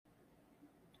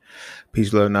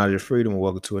Peace, love, knowledge, and freedom.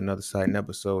 Welcome to another exciting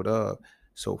episode of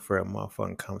Frail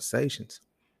motherfucking Conversations.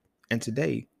 And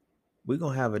today, we're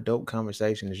going to have a dope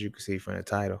conversation, as you can see from the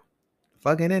title.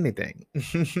 Fucking anything.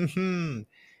 Because,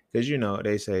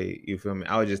 they say, you feel me?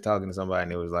 I was just talking to somebody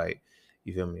and it was like,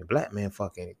 you feel me? A black man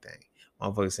fuck anything.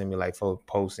 Motherfuckers send me like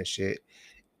posts and shit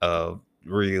of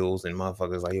reels and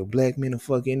motherfuckers like, yo, black men will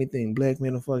fuck anything. Black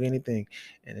men will fuck anything.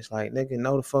 And it's like, nigga,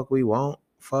 no the fuck we won't.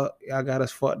 Fuck, y'all got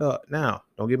us fucked up. Now,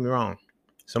 don't get me wrong.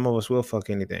 Some of us will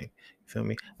fuck anything. You feel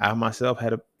me? I myself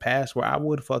had a past where I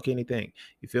would fuck anything.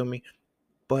 You feel me?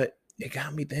 But it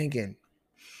got me thinking.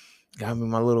 Got me,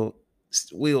 my little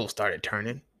wheel started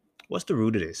turning. What's the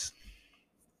root of this?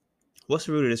 What's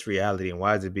the root of this reality, and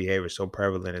why is the behavior so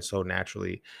prevalent and so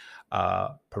naturally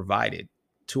provided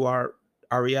to our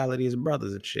reality as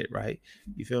brothers and shit, right?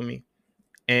 You feel me?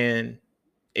 And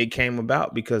it came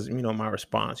about because, my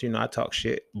response, I talk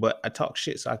shit, but I talk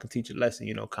shit so I can teach a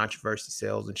lesson, controversy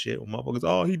sells and shit. When motherfuckers,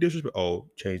 oh, he disrespect, oh,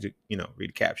 change it, read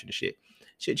the caption and shit.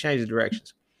 Shit changes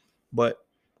directions. But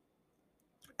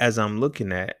as I'm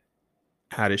looking at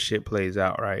how this shit plays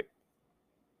out, right?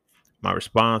 My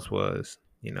response was,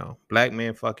 black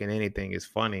men fucking anything is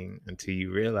funny until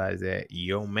you realize that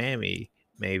your mammy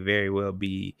may very well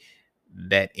be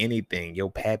that anything.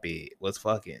 Your pappy was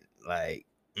fucking like,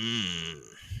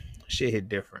 shit hit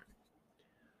different.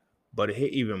 But it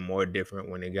hit even more different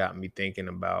when it got me thinking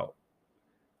about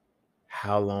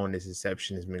how long this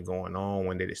deception has been going on,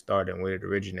 when did it start and where did it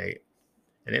originate.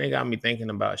 And then it got me thinking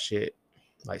about shit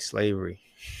like slavery.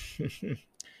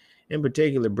 In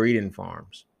particular, breeding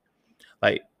farms.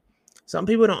 Like, some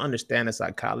people don't understand the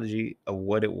psychology of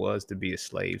what it was to be a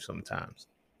slave sometimes.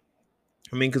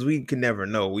 I mean, because we can never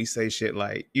know. We say shit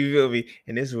like, you feel me?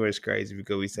 And this is where it's crazy,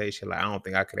 because we say shit like, I don't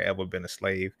think I could have ever been a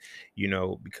slave,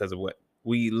 because of what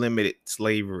we limited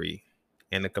slavery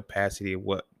and the capacity of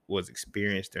what was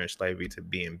experienced during slavery to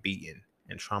being beaten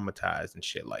and traumatized and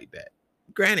shit like that.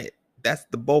 Granted, that's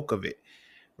the bulk of it,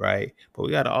 right? But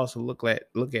we got to also look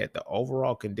at the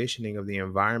overall conditioning of the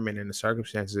environment and the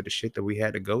circumstances of the shit that we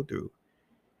had to go through.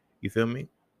 You feel me?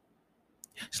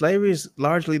 Slavery is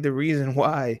largely the reason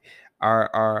why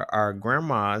our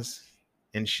grandmas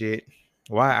and shit,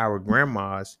 why our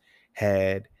grandmas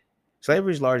had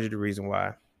slavery is largely the reason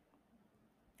why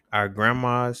our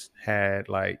grandmas had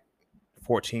like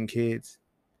 14 kids,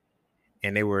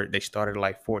 and they started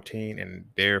like 14, and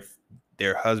their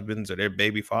husbands or their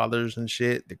baby fathers and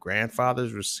shit, the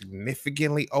grandfathers were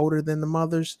significantly older than the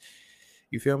mothers.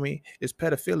 You feel me? It's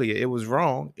pedophilia. It was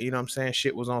wrong. You know what I'm saying?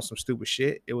 Shit was on some stupid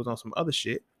shit. It was on some other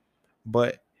shit.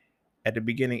 But at the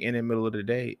beginning and in the middle of the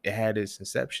day, it had its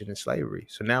inception in slavery.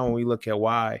 So now when we look at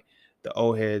why the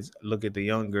old heads look at the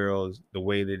young girls the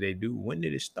way that they do, when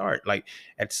did it start? Like,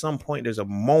 at some point, there's a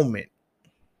moment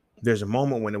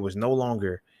when it was no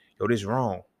longer, yo, this is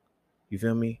wrong. You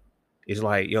feel me? It's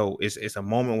like, yo, it's a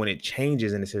moment when it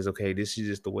changes and it says, okay, this is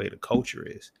just the way the culture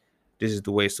is. This is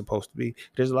the way it's supposed to be.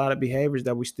 There's a lot of behaviors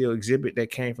that we still exhibit that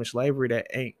came from slavery that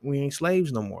we ain't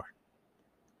slaves no more.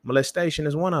 Molestation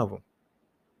is one of them.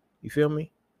 You feel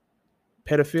me?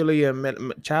 Pedophilia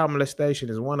and child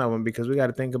molestation is one of them, because we got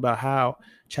to think about how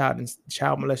child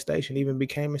molestation even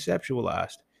became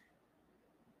conceptualized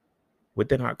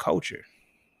within our culture.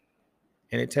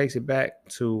 And it takes it back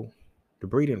to the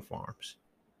breeding farms.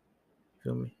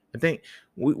 Feel me? I think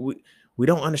we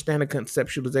don't understand the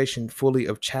conceptualization fully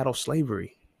of chattel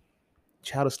slavery.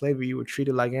 Chattel slavery, you were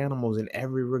treated like animals in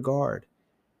every regard.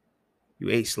 You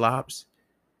ate slops.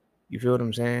 You feel what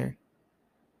I'm saying?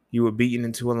 You were beaten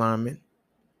into alignment.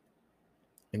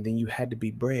 And then you had to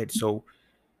be bred. So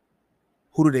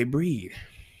who do they breed?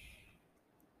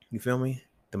 You feel me?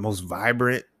 The most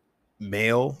vibrant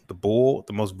male, the bull,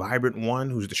 the most vibrant one,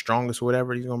 who's the strongest or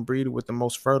whatever, he's going to breed with the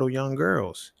most fertile young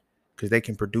girls because they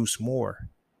can produce more.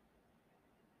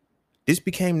 This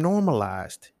became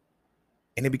normalized,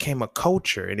 and it became a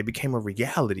culture, and it became a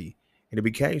reality, and it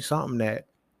became something that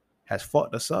has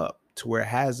fucked us up to where it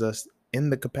has us in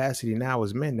the capacity now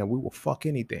as men that we will fuck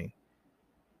anything,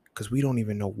 because we don't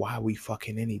even know why we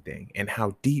fucking anything and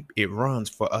how deep it runs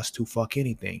for us to fuck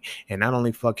anything, and not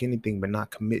only fuck anything but not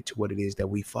commit to what it is that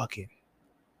we fucking.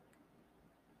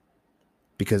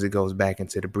 Because it goes back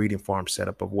into the breeding farm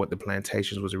setup of what the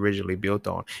plantations was originally built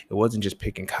on. It wasn't just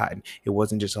picking cotton. It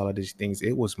wasn't just all of these things.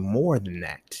 It was more than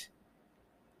that.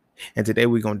 And today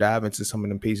we're going to dive into some of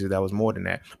them pieces that was more than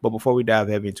that. But before we dive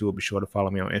heavy into it, be sure to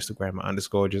follow me on Instagram at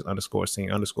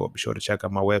 _just_scene_. Be sure to check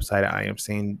out my website at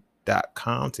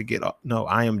to get all, no,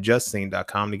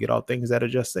 IamJustSeen.com to get all things that are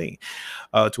just seen.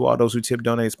 To all those who tip,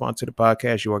 donate, and sponsor the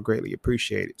podcast, you are greatly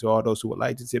appreciated. To all those who would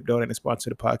like to tip, donate, and sponsor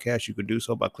the podcast, you can do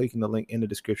so by clicking the link in the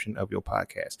description of your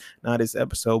podcast. Not this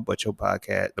episode, but your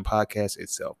podcast, the podcast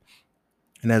itself.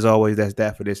 And as always, that's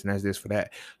that for this and that's this for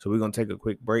that. So we're going to take a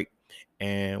quick break.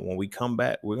 And when we come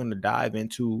back, we're going to dive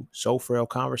into So Frail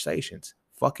conversations.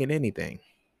 Fucking anything.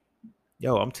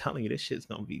 Yo, I'm telling you, this shit's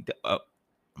going to be up.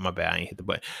 My bad, I ain't hit the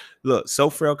button. Look, So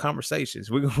Frail conversations.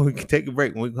 We can take a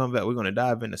break. When we come back, we're going to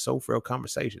dive into So Frail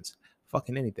conversations.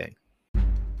 Fucking anything.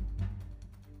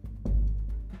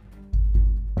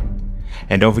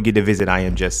 And don't forget to visit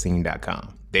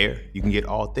IamJustSeen.com. There, you can get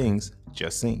all things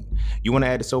just seen. You want to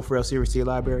add the So Frail series to your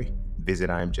library? Visit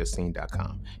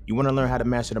IamJustSeen.com. You want to learn how to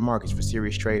master the markets for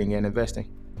serious trading and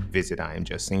investing? Visit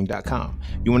IamJustSeen.com.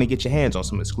 You want to get your hands on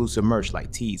some exclusive merch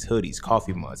like tees, hoodies,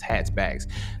 coffee mugs, hats, bags?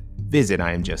 Visit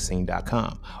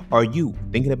IamJustSeen.com. Are you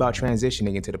thinking about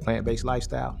transitioning into the plant-based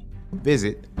lifestyle?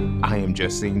 Visit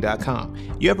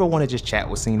IamJustSeen.com. You ever want to just chat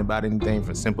with Seen about anything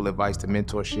from simple advice to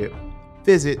mentorship?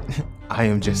 Visit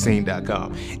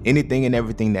IamJustSeen.com. Anything and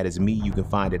everything that is me, you can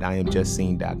find at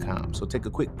IamJustSeen.com. So take a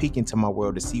quick peek into my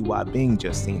world to see why being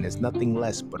just seen is nothing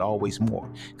less but always more.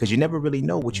 Because you never really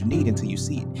know what you need until you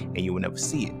see it, and you will never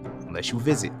see it unless you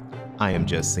visit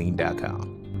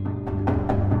IamJustSeen.com.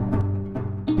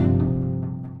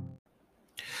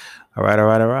 All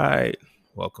right.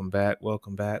 Welcome back.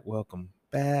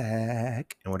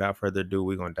 And without further ado,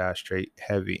 we're going to dive straight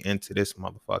heavy into this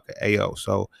motherfucker. Ayo,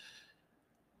 so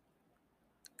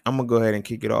I'm going to go ahead and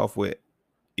kick it off with,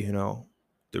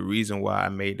 the reason why I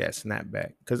made that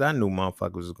snapback. Because I knew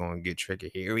motherfuckers was going to get tricky.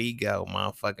 Here we go,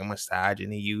 motherfucking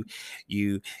misogyny.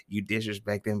 You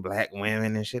disrespecting black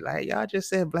women and shit. Like, y'all just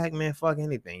said black men fuck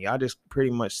anything. Y'all just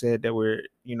pretty much said that we're,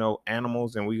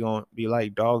 animals and we going to be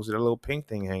like dogs with a little pink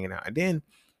thing hanging out. And then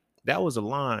that was a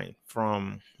line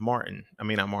from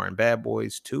Bad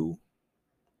Boys 2.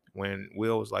 When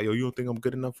Will was like, yo, you don't think I'm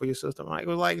good enough for your sister? Mike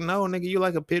was like, no, nigga, you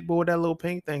like a pit bull with that little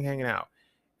pink thing hanging out.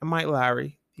 And Mike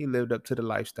Lowry, he lived up to the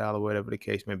lifestyle or whatever the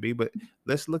case may be. But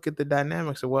let's look at the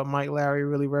dynamics of what Mike Lowry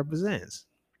really represents.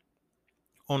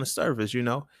 On the surface,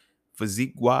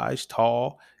 physique-wise,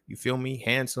 tall, you feel me,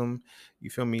 handsome, you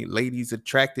feel me, ladies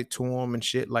attracted to him and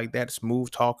shit like that,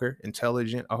 smooth talker,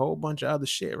 intelligent, a whole bunch of other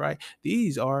shit, right?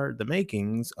 These are the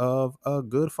makings of a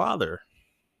good father.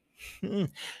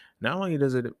 Not only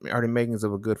are the makings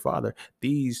of a good father,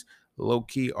 these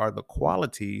low-key are the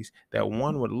qualities that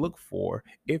one would look for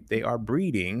if they are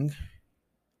breeding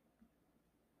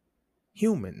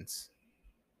humans,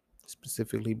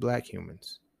 specifically black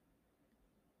humans.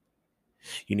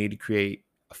 You need to create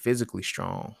a physically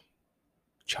strong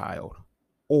child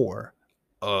or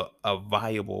a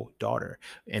viable daughter,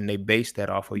 and they base that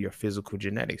off of your physical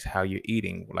genetics, how you're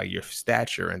eating, like your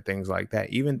stature and things like that.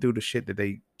 Even through the shit that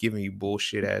they giving you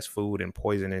bullshit ass food and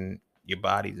poisoning your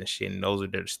bodies and shit, and those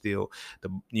are still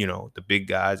the big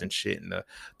guys and shit, and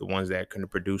the ones that can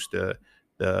produce the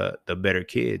better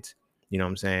kids. You know what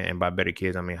I'm saying? And by better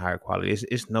kids, I mean higher quality.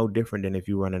 It's no different than if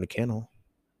you run in a kennel.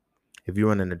 If you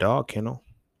run in a dog kennel,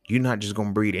 you're not just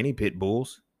gonna breed any pit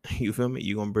bulls. You feel me?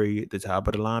 You're gonna breed the top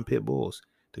of the line pit bulls,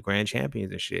 the grand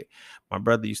champions and shit. My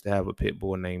brother used to have a pit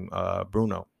bull named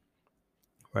Bruno.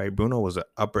 Right? Bruno was an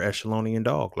upper echelonian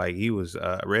dog. Like, he was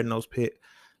a red-nosed pit,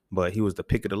 but he was the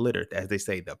pick of the litter. As they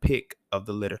say, the pick of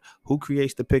the litter. Who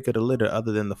creates the pick of the litter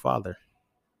other than the father?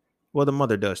 Well, the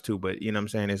mother does too, but you know what I'm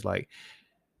saying? It's like,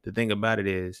 the thing about it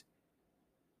is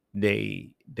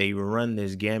they run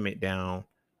this gamut down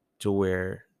to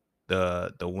where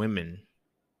the women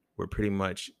were pretty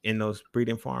much in those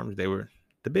breeding farms. They were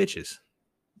the bitches,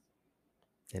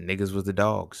 and niggas was the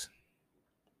dogs.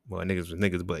 Well, niggas was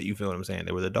niggas, but you feel what I'm saying?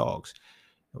 They were the dogs.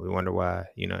 And we wonder why,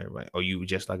 everybody, oh, you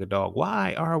just like a dog.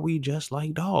 Why are we just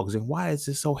like dogs? And why is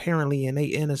this so inherently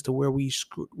innate in us to where we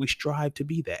strive to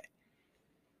be that?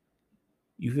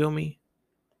 You feel me?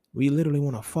 We literally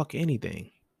want to fuck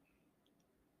anything.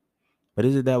 But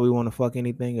is it that we want to fuck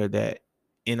anything, or that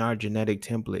in our genetic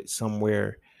template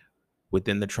somewhere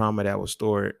within the trauma that was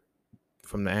stored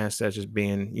from the ancestors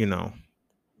being,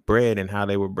 bred and how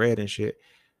they were bred and shit,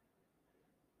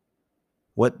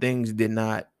 what things did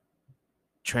not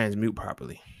transmute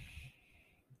properly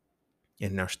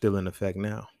and are still in effect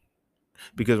now?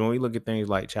 Because when we look at things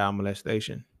like child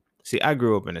molestation, see, I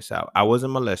grew up in the South. I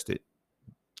wasn't molested,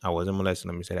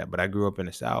 let me say that, but I grew up in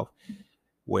the South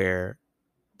where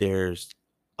there's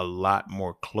a lot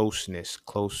more close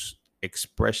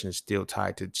expression still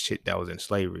tied to shit that was in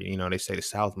slavery. They say the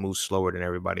South moves slower than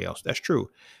everybody else. That's true.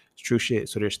 It's true shit.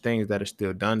 So there's things that are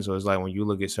still done. So it's like when you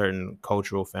look at certain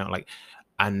cultural like,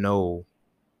 I know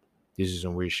this is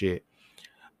some weird shit.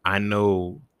 I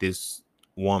know this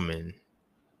woman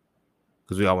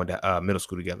because we all went to middle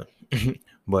school together.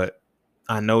 But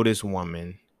I know this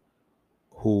woman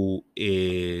who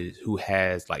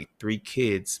has like 3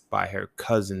 kids by her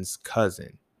cousin's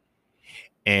cousin.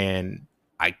 And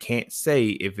I can't say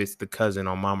if it's the cousin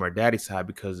on mom or daddy's side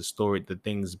because the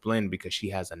things blend because she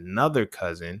has another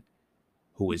cousin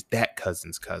who is that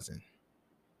cousin's cousin.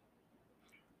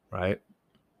 Right?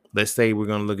 Let's say we're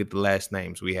going to look at the last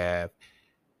names. We have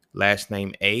last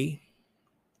name A,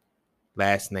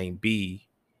 last name B,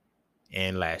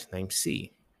 and last name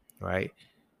C. Right?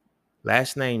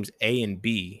 Last names A and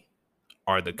B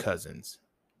are the cousins.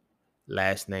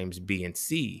 Last names B and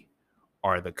C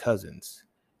are the cousins.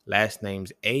 Last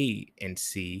names A and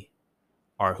C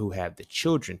are who have the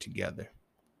children together.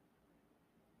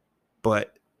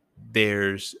 But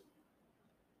there's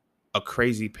a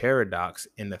crazy paradox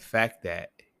in the fact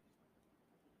that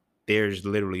there's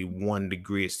literally 1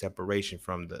 degree of separation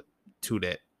from the 2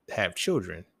 that have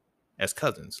children as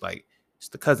cousins. Like, it's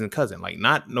the cousin, like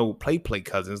not no play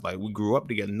cousins, like we grew up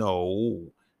together.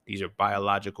 No, these are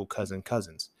biological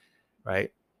cousins,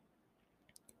 right?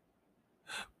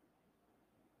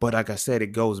 But like I said,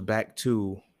 it goes back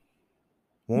to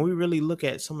when we really look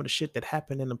at some of the shit that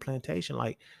happened in the plantation,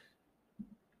 like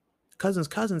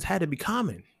cousins had to be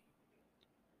common.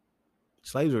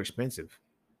 Slaves were expensive.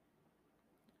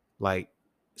 Like,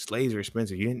 slaves are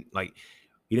expensive. You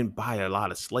didn't buy a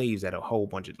lot of slaves at a whole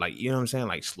bunch of, like, you know what I'm saying?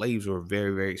 Like, slaves were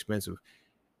very, very expensive.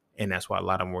 And that's why a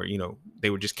lot of them were,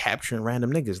 they were just capturing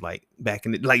random niggas. Like, back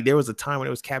in the, like, there was a time when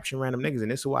it was capturing random niggas.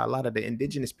 And this is why a lot of the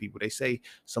indigenous people, they say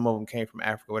some of them came from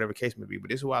Africa, whatever the case may be.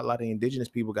 But this is why a lot of the indigenous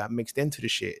people got mixed into the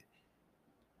shit.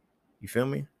 You feel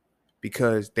me?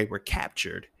 Because they were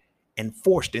captured and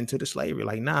forced into the slavery.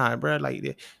 Like, nah, bro,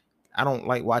 like, I don't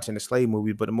like watching the slave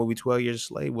movies, but the movie 12 Years a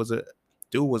Slave was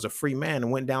a free man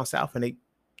and went down south, and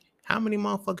how many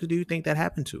motherfuckers do you think that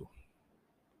happened to?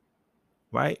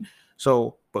 Right?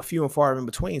 So, but few and far in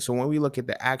between. So when we look at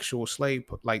the actual slave,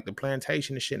 like the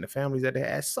plantation and shit and the families that they had,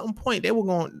 at some point they were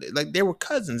going, like, they were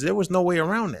cousins. There was no way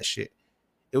around that shit.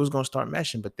 It was going to start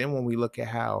meshing. But then when we look at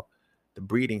how the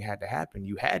breeding had to happen,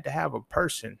 you had to have a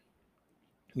person,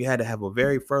 you had to have a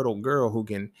very fertile girl who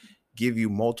can give you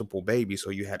multiple babies.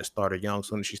 So you had to start her young,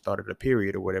 soon as she started a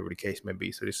period or whatever the case may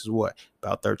be. So this is what,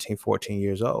 about 13, 14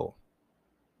 years old.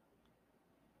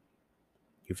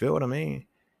 You feel what I mean?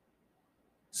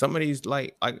 Some of these,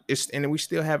 like it's, and we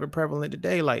still have it prevalent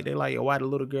today. Like, they're like, why the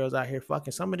little girls out here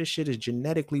fucking? Some of this shit is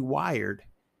genetically wired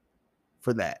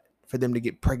for that, for them to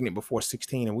get pregnant before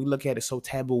 16. And we look at it so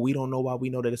taboo. We don't know why. We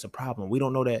know that it's a problem. We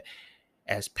don't know that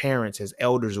as parents, as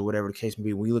elders, or whatever the case may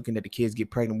be, we looking at the kids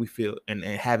get pregnant, we feel, and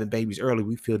having babies early,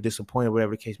 we feel disappointed,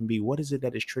 whatever the case may be. What is it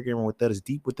that is triggering with us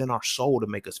deep within our soul to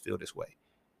make us feel this way?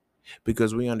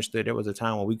 Because we understood there was a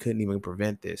time when we couldn't even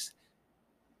prevent this.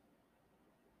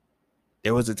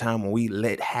 There was a time when we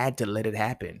had to let it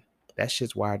happen. That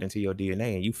shit's wired into your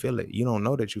DNA and you feel it. You don't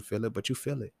know that you feel it, but you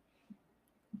feel it.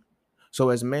 So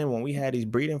as men, when we had these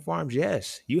breeding farms,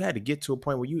 yes, you had to get to a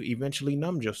point where you eventually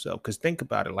numbed yourself. Because think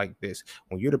about it like this.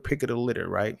 When you're the pick of the litter,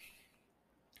 right?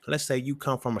 Let's say you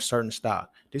come from a certain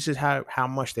stock. This is how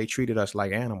much they treated us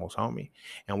like animals, homie.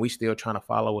 And we still trying to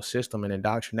follow a system and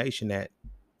indoctrination that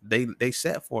they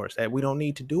set for us that we don't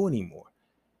need to do anymore.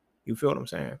 You feel what I'm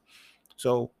saying?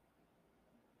 So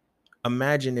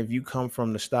imagine if you come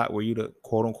from the stock where you're the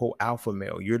quote unquote alpha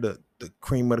male, you're the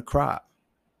cream of the crop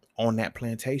on that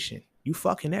plantation. You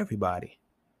fucking everybody.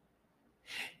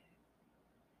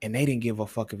 And they didn't give a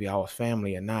fuck if y'all was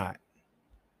family or not.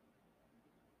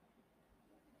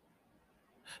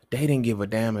 They didn't give a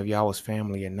damn if y'all was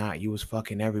family or not. You was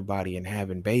fucking everybody and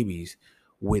having babies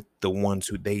with the ones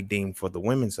who they deemed for the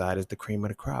women's side as the cream of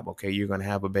the crop. Okay, you're going to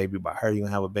have a baby by her. You're going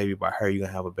to have a baby by her. You're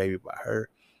going to have a baby by her.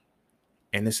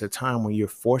 And it's a time when you're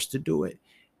forced to do it.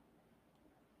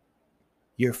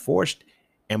 You're forced.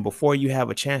 And before you have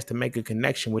a chance to make a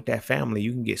connection with that family,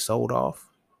 you can get sold off.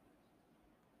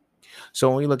 So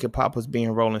when you look at Papa's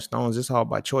being Rolling Stones, it's all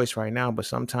by choice right now. But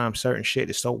sometimes certain shit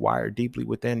is so wired deeply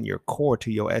within your core to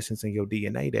your essence and your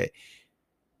DNA that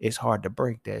it's hard to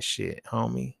break that shit,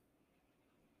 homie.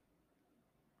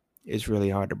 It's really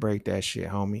hard to break that shit,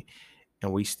 homie.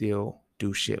 And we still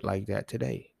do shit like that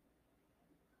today.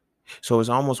 So it's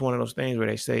almost one of those things where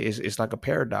they say it's like a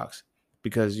paradox.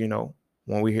 Because,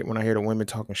 when I hear the women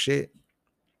talking shit,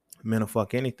 men will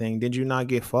fuck anything. Did you not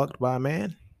get fucked by a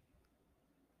man?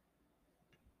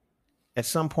 At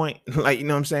some point, like, you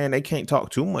know what I'm saying? They can't talk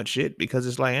too much shit because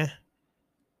it's like,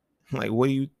 like, what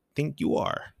do you think you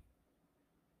are?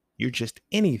 You're just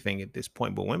anything at this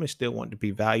point. But women still want to be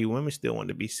valued. Women still want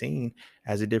to be seen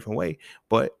as a different way.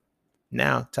 But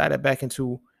now tie that back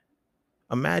into,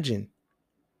 imagine,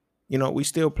 we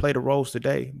still play the roles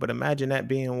today, but imagine that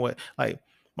being what, like,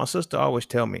 my sister always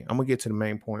tell me, I'm gonna get to the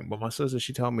main point, but my sister,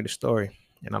 she told me the story,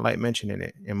 and I like mentioning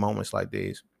it in moments like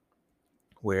these,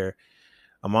 where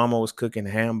a mama was cooking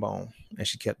ham bone, and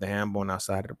she kept the ham bone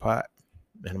outside of the pot.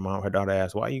 And her daughter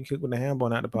asked, "Why you cooking the ham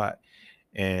bone out of the pot?"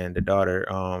 And the daughter,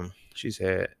 she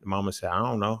said, the mama said, "I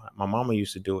don't know. My mama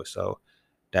used to do it, so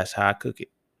that's how I cook it."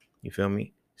 You feel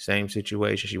me? Same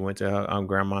situation. She went to her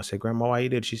grandma, said, "Grandma, why you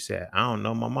did it?" She said, "I don't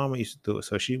know. My mama used to do it."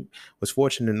 So she was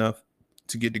fortunate enough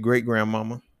to get the great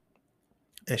grandmama,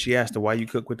 and she asked her, "Why you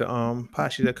cook with the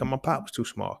pot?" She said, "Cause my pot was too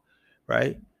small."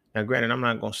 Right? Now, granted, I'm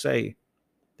not gonna say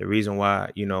the reason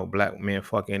why, black men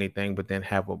fuck anything, but then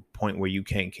have a point where you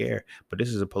can't care. But this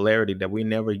is a polarity that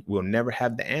will never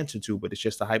have the answer to, but it's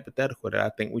just a hypothetical that I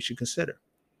think we should consider.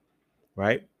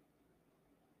 Right?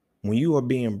 When you are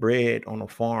being bred on a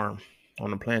farm,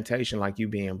 on a plantation, like you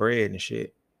being bred and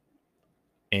shit,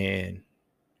 and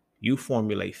you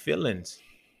formulate feelings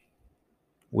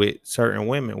with certain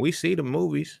women. We see the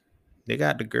movies. They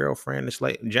got the girlfriend. It's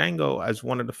like Django as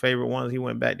one of the favorite ones. He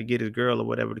went back to get his girl or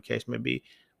whatever the case may be.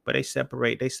 But they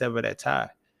sever that tie,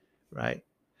 right?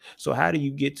 So how do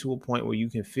you get to a point where you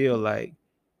can feel like,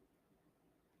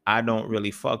 I don't really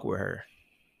fuck with her,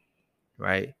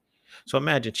 right? So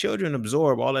imagine children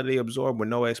absorb all that they absorb with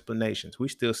no explanations. We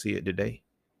still see it today.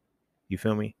 You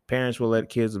feel me? Parents will let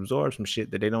kids absorb some shit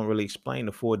that they don't really explain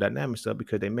the full dynamics of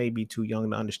because they may be too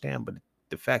young to understand. But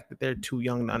the fact that they're too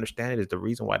young to understand it is the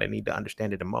reason why they need to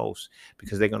understand it the most,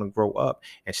 because they're going to grow up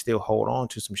and still hold on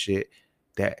to some shit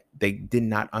that they did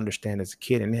not understand as a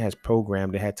kid. And it has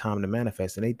programmed, they had time to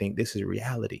manifest, and they think this is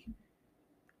reality.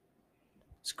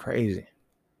 It's crazy,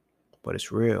 but it's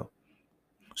real.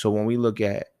 So when we look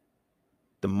at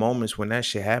the moments when that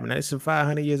shit happened, that's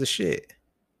 500 years of shit.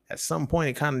 At some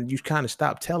point, you kind of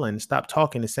stop telling, stop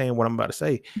talking and saying what I'm about to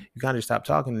say. You kind of stop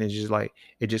talking, and it's just like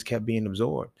it just kept being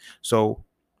absorbed. So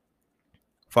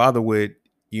father would,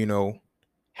 you know,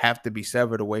 have to be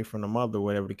severed away from the mother,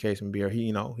 whatever the case may be, or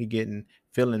he getting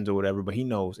feelings or whatever. But he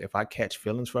knows if I catch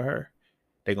feelings for her,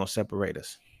 they're gonna separate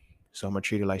us. So I'm gonna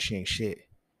treat her like she ain't shit.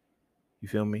 You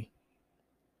feel me?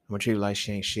 I'm gonna treat her like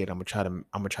she ain't shit. I'm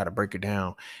gonna try to break her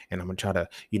down, and I'm gonna try to,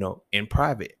 in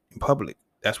private, in public.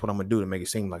 That's what I'm gonna do to make it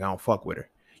seem like I don't fuck with her.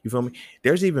 You feel me?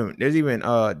 There's even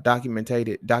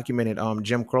documented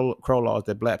Jim Crow laws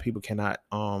that black people cannot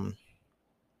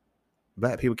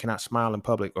smile in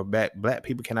public, or black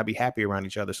people cannot be happy around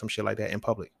each other, some shit like that in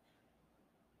public.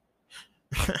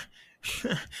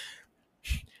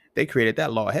 They created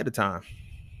that law ahead of time.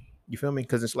 You feel me?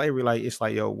 Because in slavery, like, it's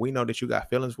like, yo, we know that you got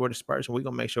feelings for this person. We're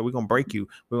gonna make sure we're gonna break you.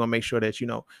 We're gonna make sure that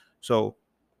So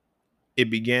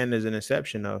it began as an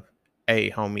inception of, hey,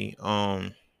 homie,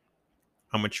 I'm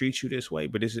gonna treat you this way,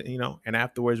 but this is, and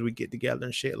afterwards we get together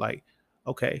and shit. Like,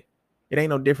 okay, it ain't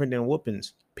no different than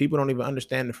whoopings. People don't even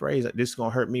understand the phrase, like, this is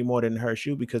gonna hurt me more than it hurts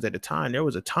you, because at the time, there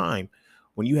was a time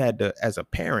when you had to, as a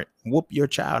parent, whoop your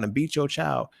child and beat your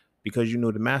child because you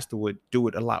knew the master would do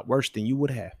it a lot worse than you would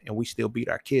have. And we still beat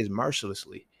our kids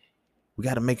mercilessly. We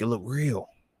got to make it look real.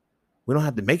 We don't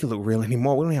have to make it look real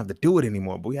anymore. We don't have to do it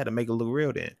anymore, but we had to make it look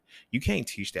real then. You can't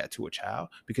teach that to a child,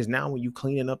 because now when you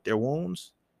cleaning up their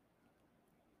wounds,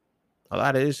 a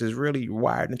lot of this is really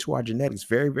wired into our genetics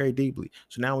very, very deeply.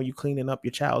 So now when you cleaning up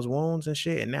your child's wounds and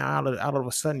shit, and now out of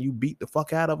a sudden you beat the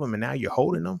fuck out of them, and now you're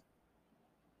holding them.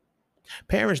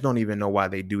 Parents don't even know why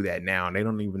they do that now. And they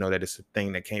don't even know that it's a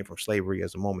thing that came from slavery,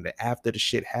 as a moment that after the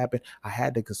shit happened, I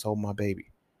had to console my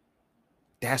baby.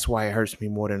 That's why it hurts me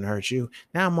more than it hurts you.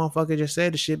 Now motherfucker just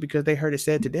said the shit because they heard it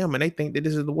said to them, and they think that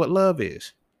this is what love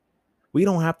is. We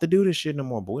don't have to do this shit no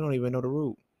more, but we don't even know the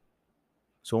root.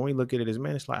 So when we look at it as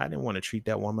men, it's like, I didn't want to treat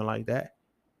that woman like that.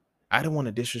 I didn't want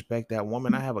to disrespect that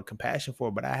woman. I have a compassion for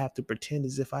her, but I have to pretend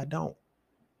as if I don't,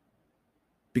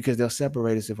 because they'll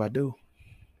separate us if I do.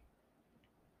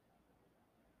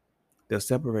 They'll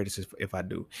separate us if I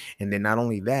do. And then not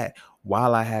only that,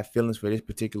 while I have feelings for this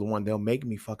particular one, they'll make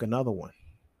me fuck another one.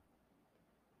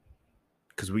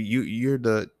 Because you're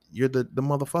the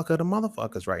motherfucker of the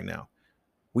motherfuckers right now.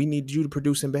 We need you to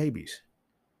producing babies.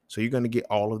 So you're going to get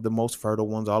all of the most fertile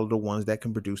ones, all of the ones that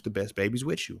can produce the best babies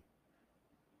with you.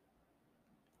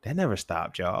 That never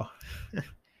stopped, y'all.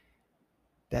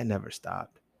 That never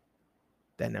stopped.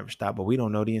 But we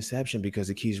don't know the inception, because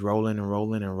it keeps rolling and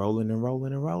rolling and rolling and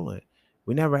rolling and rolling.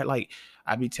 We never had, like,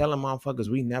 I be telling motherfuckers,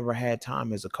 we never had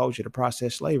time as a culture to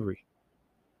process slavery.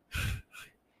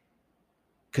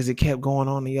 because it kept going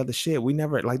on the other shit. We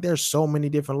never, like, there's so many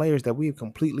different layers that we've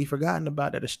completely forgotten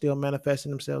about that are still manifesting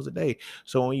themselves today.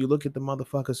 So when you look at the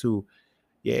motherfuckers who,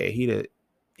 yeah, he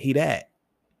that.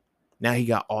 Now he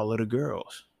got all of the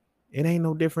girls. It ain't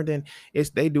no different than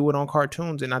they do it on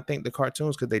cartoons. And I think the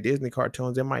cartoons, because they Disney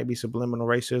cartoons, there might be subliminal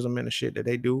racism in the shit that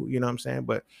they do. You know what I'm saying?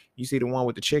 But you see the one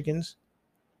with the chickens,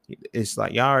 it's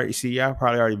like y'all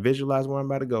probably already visualize where I'm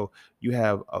about to go. You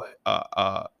have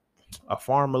a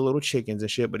farm of little chickens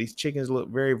and shit, but these chickens look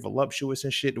very voluptuous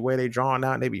and shit. The way they drawn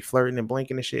out, and they be flirting and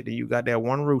blinking and shit. Then you got that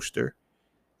one rooster.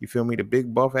 You feel me? The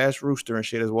big buff ass rooster and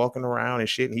shit is walking around and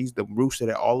shit. And he's the rooster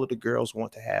that all of the girls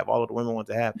want to have, all of the women want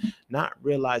to have, not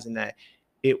realizing that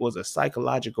it was a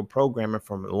psychological programming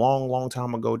from a long, long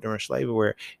time ago during slavery,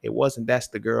 where it wasn't that's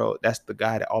the girl, that's the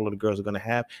guy that all of the girls are going to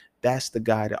have. That's the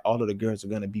guy that all of the girls are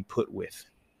going to be put with.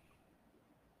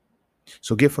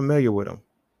 So get familiar with him.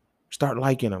 Start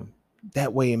liking him.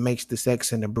 That way it makes the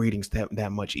sex and the breeding step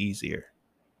that much easier.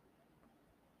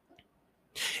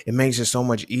 It makes it so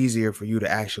much easier for you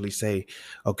to actually say,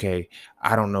 okay,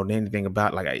 I don't know anything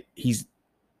about, like,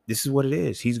 this is what it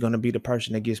is. He's going to be the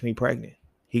person that gets me pregnant.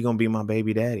 He going to be my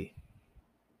baby daddy.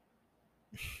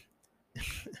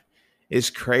 It's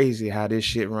crazy how this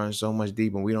shit runs so much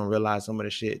deep, and we don't realize some of the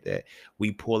shit that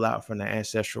we pull out from the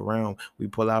ancestral realm, we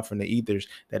pull out from the ethers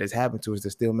that has happened to us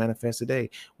that still manifests today.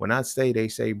 When I say, they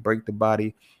say break the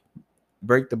body,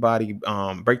 break the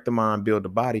mind, build the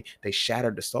body, they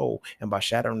shatter the soul. And by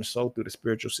shattering the soul through the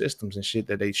spiritual systems and shit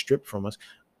that they stripped from us,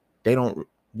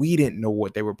 we didn't know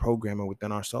what they were programming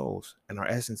within our souls and our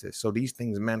essences. So these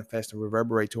things manifest and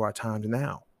reverberate to our times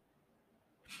now.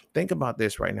 Think about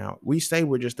this right now. We say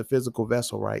we're just a physical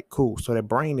vessel, right? Cool. So the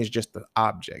brain is just the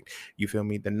object. You feel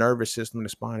me? The nervous system, the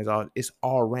spine it's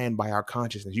all ran by our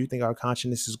consciousness. You think our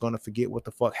consciousness is going to forget what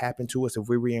the fuck happened to us if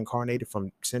we reincarnated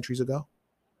from centuries ago?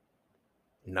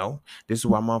 No. This is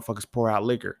why motherfuckers pour out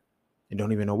liquor and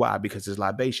don't even know why, because it's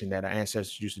libation that our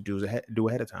ancestors used to do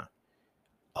ahead of time.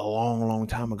 A long, long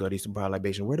time ago, they used to pour out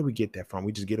libation. Where do we get that from?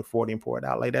 We just get a 40 and pour it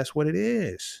out. Like, that's what it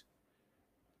is.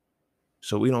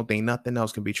 So we don't think nothing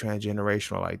else can be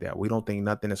transgenerational like that. We don't think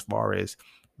nothing as far as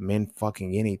men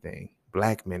fucking anything,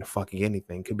 black men fucking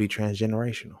anything could be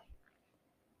transgenerational.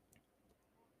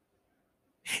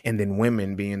 And then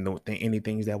women being any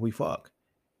things that we fuck.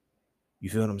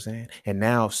 You feel what I'm saying? And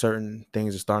now certain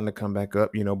things are starting to come back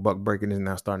up. You know, buck breaking is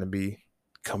now starting to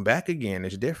come back again.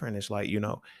 It's different. It's like, you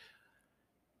know,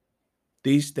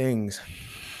 these things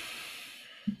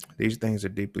are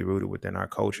deeply rooted within our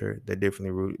culture. They're deeply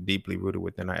rooted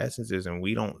within our essences. And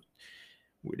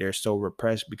they're so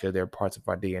repressed because they're parts of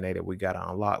our DNA that we got to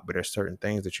unlock. But there's certain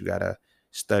things that you got to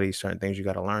study, certain things you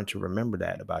got to learn to remember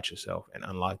that about yourself and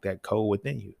unlock that code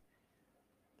within you.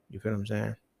 You feel what I'm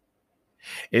saying?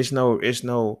 It's no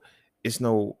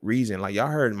reason. Like, y'all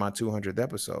heard my 200th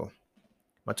episode.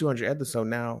 My 200th episode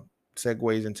now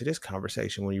segues into this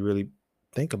conversation when you really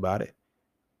think about it.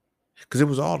 Because it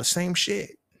was all the same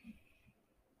shit.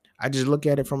 I just look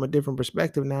at it from a different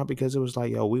perspective now, because it was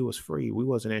like, yo, we was free. We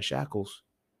wasn't in shackles.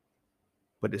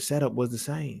 But the setup was the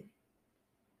same.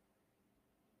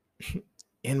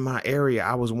 In my area,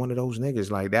 I was one of those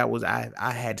niggas. Like, that was, I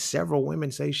had several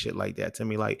women say shit like that to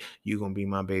me. Like, you gonna be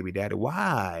my baby daddy.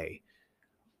 Why?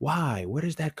 Where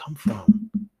does that come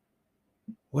from?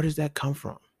 Where does that come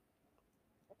from?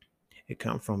 It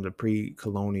comes from the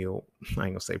pre-colonial. I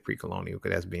ain't gonna say pre-colonial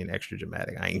because that's being extra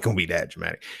dramatic. I ain't gonna be that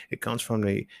dramatic. It comes from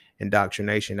the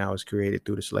indoctrination that was created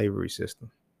through the slavery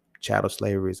system. Chattel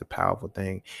slavery is a powerful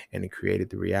thing, and it created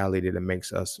the reality that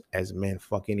makes us as men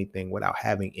fuck anything without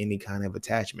having any kind of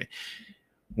attachment.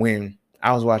 When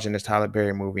I was watching this Tyler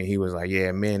Perry movie, he was like,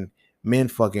 yeah, men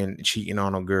fucking cheating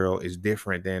on a girl is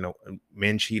different than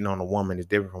men cheating on a woman is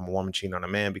different from a woman cheating on a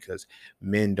man, because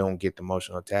men don't get the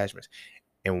emotional attachments.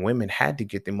 And women had to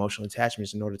get the emotional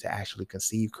attachments in order to actually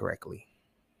conceive correctly.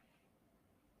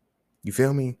 You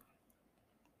feel me?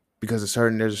 Because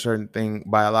there's a certain thing,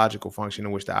 biological function,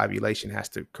 in which the ovulation has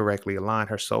to correctly align.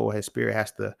 Her soul, her spirit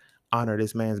has to honor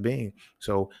this man's being.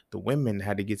 So the women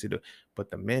had to get but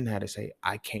the men had to say,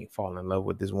 I can't fall in love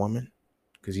with this woman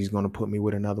because he's going to put me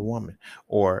with another woman.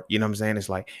 Or, you know what I'm saying? It's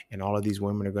like, and all of these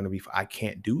women are going to be, I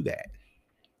can't do that.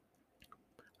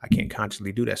 I can't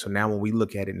consciously do that. So now when we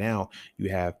look at it now, you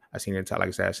have, I've seen in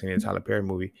the Tyler Perry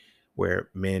movie where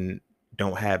men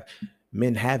have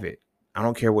it. I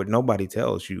don't care what nobody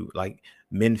tells you. Like,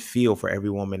 men feel for every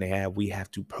woman they have. We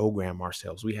have to program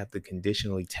ourselves. We have to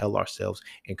conditionally tell ourselves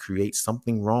and create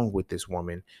something wrong with this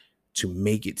woman to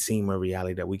make it seem a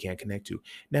reality that we can't connect to.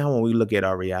 Now, when we look at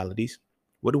our realities,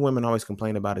 what do women always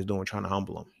complain about is trying to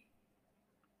humble them?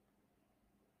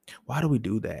 Why do we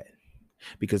do that?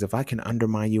 Because if I can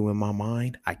undermine you in my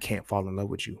mind, I can't fall in love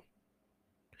with you.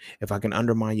 If I can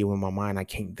undermine you in my mind, I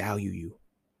can't value you.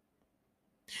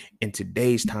 In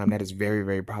today's time, that is very,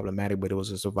 very problematic, but it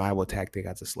was a survival tactic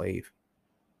as a slave.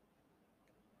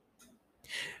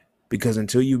 Because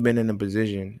until you've been in a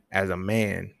position as a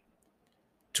man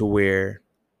to where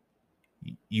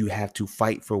you have to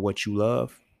fight for what you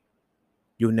love,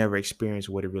 you'll never experience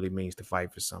what it really means to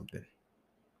fight for something.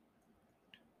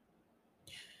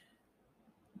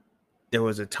 There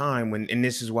was a time when, and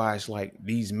this is why it's like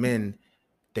these men,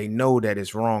 they know that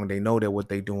it's wrong. They know that what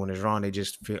they doing is wrong. They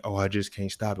just feel, oh, I just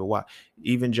can't stop it. Why?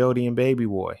 Even Jody and Baby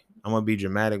Boy, I'm gonna be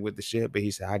dramatic with the shit, but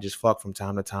he said, I just fuck from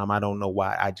time to time. I don't know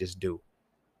why, I just do.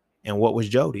 And what was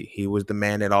Jody? He was the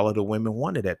man that all of the women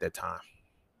wanted at that time.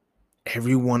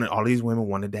 Everyone, all these women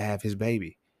wanted to have his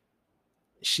baby.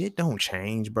 Shit don't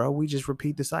change, bro. We just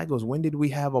repeat the cycles. When did we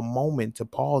have a moment to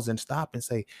pause and stop and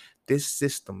say, this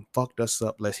system fucked us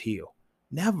up, let's heal?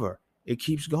 Never. It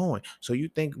keeps going. So you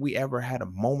think we ever had a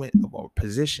moment of a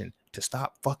position to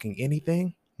stop fucking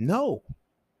anything? No.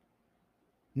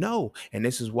 No. And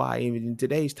this is why even in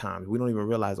today's times, we don't even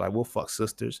realize, like, we'll fuck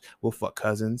sisters, we'll fuck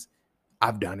cousins.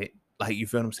 I've done it. Like, you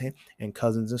feel what I'm saying? And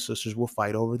cousins and sisters will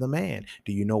fight over the man.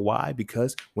 Do you know why?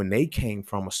 Because when they came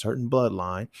from a certain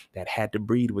bloodline that had to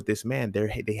breed with this man,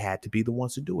 they had to be the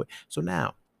ones to do it. So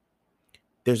now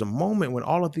there's a moment when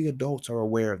all of the adults are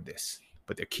aware of this,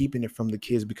 but they're keeping it from the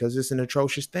kids because it's an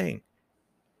atrocious thing.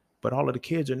 But all of the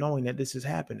kids are knowing that this is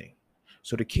happening.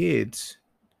 So the kids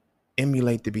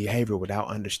emulate the behavior without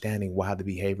understanding why the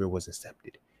behavior was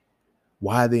accepted,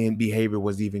 why the behavior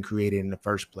was even created in the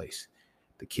first place.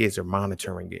 The kids are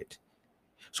monitoring it.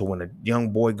 So when a young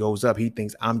boy goes up, he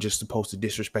thinks I'm just supposed to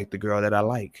disrespect the girl that I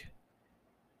like.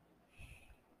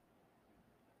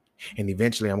 And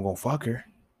eventually I'm going to fuck her,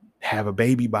 have a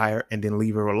baby by her, and then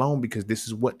leave her alone because this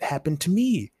is what happened to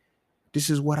me.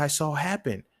 This is what I saw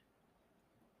happen.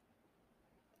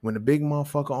 When the big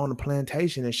motherfucker on the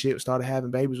plantation and shit started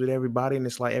having babies with everybody, and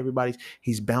it's like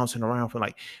he's bouncing around for,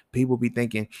 like, people be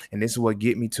thinking, and this is what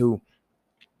get me too,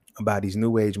 about these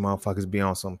new age motherfuckers be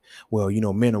on some, well,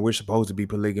 men we're supposed to be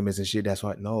polygamous and shit. That's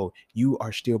why. No, you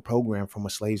are still programmed from a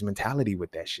slave's mentality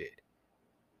with that shit.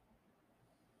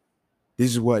 This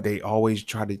is what they always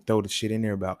try to throw the shit in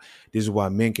there about. This is why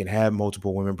men can have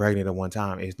multiple women pregnant at one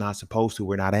time. It's not supposed to.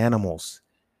 We're not animals.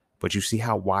 But you see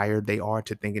how wired they are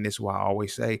to thinking this is why I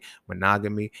always say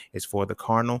monogamy is for the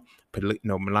carnal.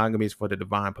 Monogamy is for the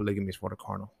divine. Polygamy is for the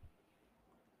carnal.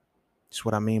 That's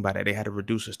what I mean by that. They had to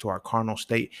reduce us to our carnal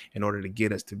state in order to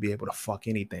get us to be able to fuck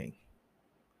anything.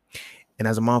 And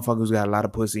as a motherfucker who's got a lot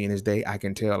of pussy in his day, I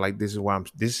can tell, like, this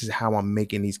is how I'm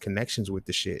making these connections with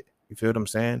the shit. You feel what I'm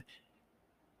saying?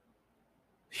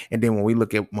 And then when we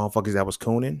look at motherfuckers that was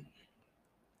cooning,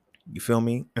 you feel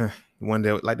me? When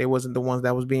they wasn't the ones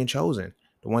that was being chosen,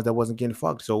 the ones that wasn't getting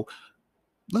fucked. So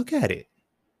look at it.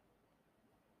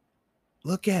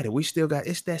 Look at it. We still got,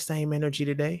 it's that same energy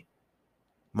today.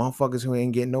 Motherfuckers who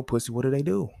ain't getting no pussy, what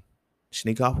do?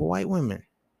 Sneak off with white women.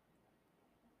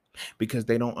 Because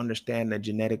they don't understand the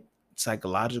genetic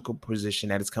psychological position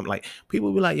that it's come. Like,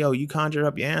 people be like, yo, you conjure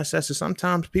up your ancestors.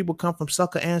 Sometimes people come from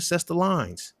sucker ancestor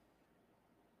lines.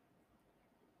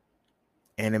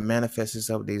 And it manifests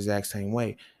itself the exact same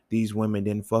way. These women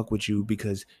didn't fuck with you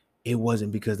because it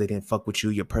wasn't because they didn't fuck with you,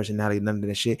 your personality, none of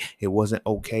that shit. It wasn't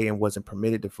okay and wasn't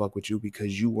permitted to fuck with you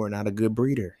because you were not a good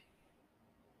breeder.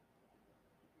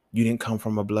 You didn't come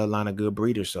from a bloodline of good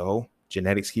breeders, so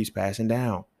genetics keeps passing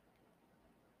down.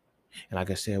 And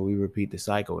like I said, we repeat the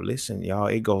cycle. Listen, y'all,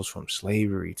 it goes from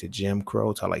slavery to Jim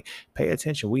Crow to, like, pay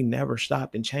attention. We never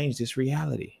stopped and changed this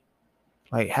reality.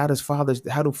 Like, how do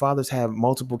fathers have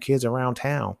multiple kids around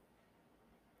town?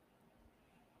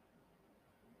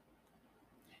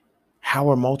 How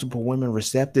are multiple women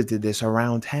receptive to this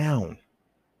around town?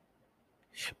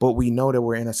 But we know that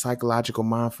we're in a psychological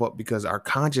mind fuck because our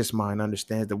conscious mind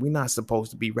understands that we're not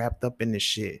supposed to be wrapped up in this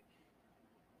shit.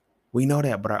 We know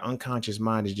that, but our unconscious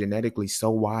mind is genetically so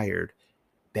wired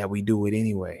that we do it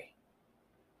anyway.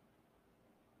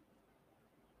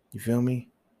 You feel me?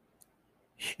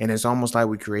 And it's almost like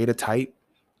we create a type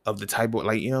of the type of,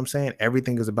 like, you know what I'm saying?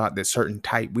 Everything is about this certain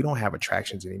type. We don't have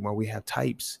attractions anymore. We have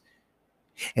types.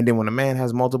 And then when a man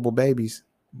has multiple babies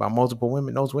by multiple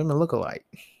women, those women look alike.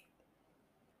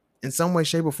 In some way,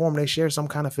 shape, or form, they share some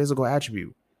kind of physical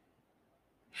attribute.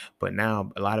 But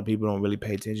now a lot of people don't really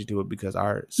pay attention to it because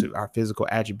our physical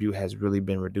attribute has really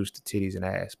been reduced to titties and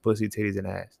ass, pussy, titties, and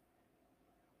ass.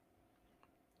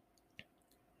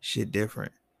 Shit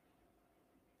different.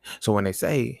 So when they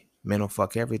say men will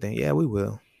fuck everything, yeah, we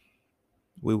will.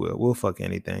 We'll fuck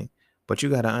anything. But you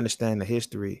got to understand the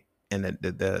history and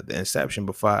the inception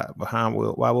behind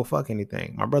why we'll fuck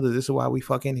anything. My brother, this is why we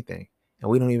fuck anything, and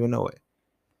we don't even know it.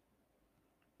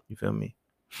 You feel me?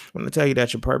 When I tell you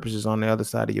that your purpose is on the other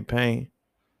side of your pain,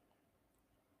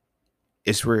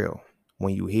 it's real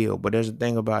when you heal. But there's a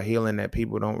thing about healing that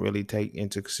people don't really take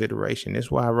into consideration.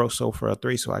 That's why I wrote Soul Frail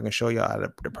 3, so I can show y'all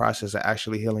the process of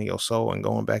actually healing your soul and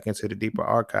going back into the deeper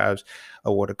archives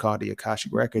of what are called the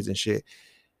Akashic Records and shit.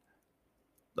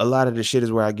 A lot of the shit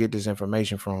is where I get this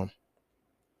information from.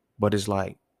 But it's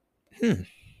like,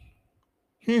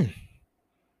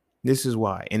 this is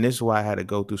why. And this is why I had to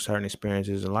go through certain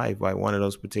experiences in life. Like one of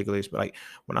those particular, like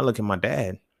when I look at my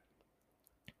dad,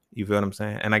 you feel what I'm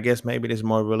saying? And I guess maybe there's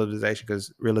more realization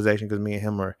because me and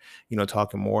him are,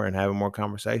 talking more and having more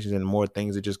conversations and more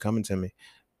things are just coming to me,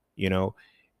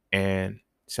 and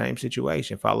same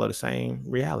situation, follow the same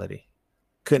reality.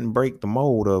 Couldn't break the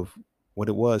mold of what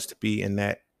it was to be in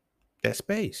that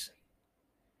space.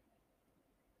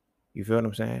 You feel what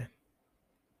I'm saying?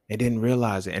 They didn't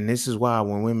realize it. And this is why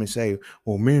when women say,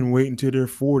 well, men wait until they're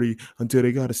 40 until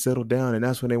they got to settle down. And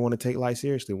that's when they want to take life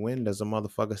seriously. When does a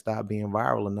motherfucker stop being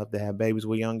viral enough to have babies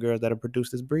with young girls that are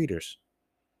produced as breeders?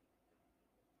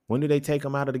 When do they take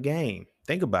them out of the game?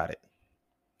 Think about it.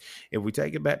 If we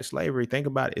take it back to slavery, think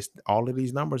about it. It's, all of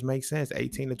these numbers make sense.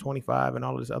 18 to 25 and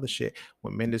all of this other shit.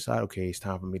 When men decide, okay, it's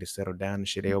time for me to settle down and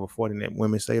shit, they over 40. And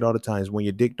women say it all the time, is when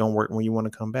your dick don't work when you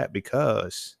want to come back,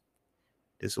 because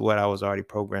this is what I was already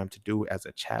programmed to do as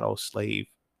a chattel slave,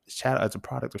 as a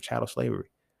product of chattel slavery.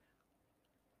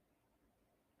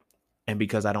 And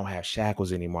because I don't have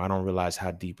shackles anymore, I don't realize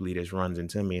how deeply this runs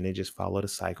into me. And it just followed a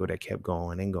cycle that kept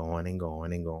going and going and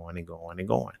going and going and going and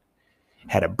going.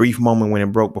 Had a brief moment when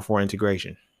it broke before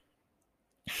integration.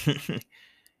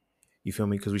 You feel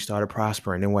me? Because we started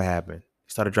prospering. Then what happened?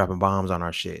 Started dropping bombs on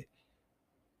our shit.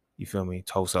 You feel me?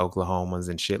 Tulsa, Oklahomans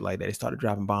and shit like that. They started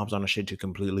dropping bombs on our shit to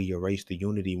completely erase the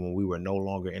unity when we were no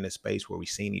longer in a space where we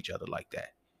seen each other like that.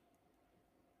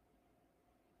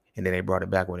 And then they brought it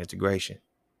back with integration.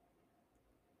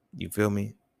 You feel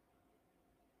me?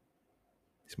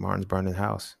 It's Martin's burning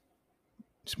house.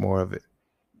 It's more of it.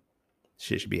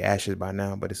 Shit should be ashes by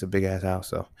now, but it's a big ass house,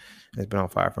 so it's been on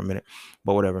fire for a minute.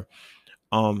 But whatever.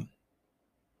 But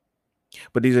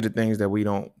these are the things that we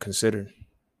don't consider.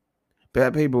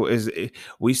 Bad people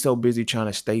we so busy trying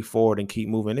to stay forward and keep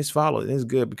moving. It's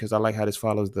good because I like how this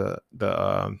follows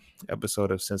the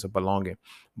episode of Sense of Belonging.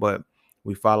 But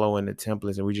we follow in the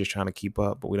templates and we just trying to keep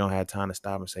up, but we don't have time to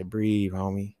stop and say, breathe,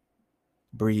 homie.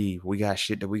 Breathe. We got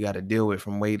shit that we got to deal with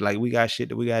we got shit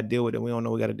that we got to deal with that we don't know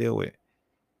we got to deal with.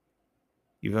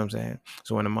 You feel what I'm saying?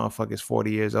 So when the motherfucker's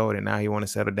 40 years old and now he want to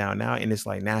settle down now, and it's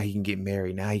like now he can get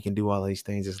married, now he can do all these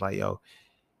things. It's like, yo,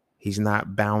 he's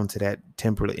not bound to that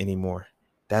template anymore.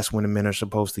 That's when the men are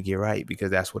supposed to get right,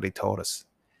 because that's what they taught us.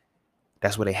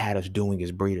 That's what they had us doing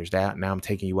as breeders. Now I'm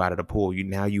taking you out of the pool.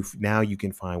 Now you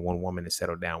can find one woman to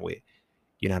settle down with.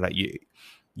 You're not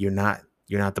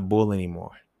the bull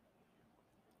anymore.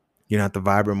 You're not the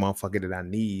vibrant motherfucker that I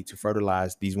need to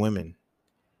fertilize these women.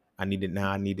 I need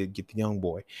to get the young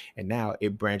boy. And now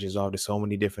it branches off to so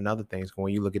many different other things.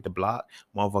 When you look at the block,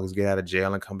 motherfuckers get out of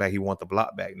jail and come back. You want the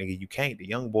block back, nigga. You can't. The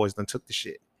young boys done took the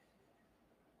shit.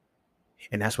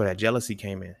 And that's where that jealousy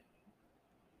came in.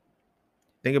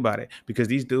 Think about it. Because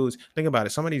these dudes, think about it.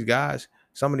 Some of these guys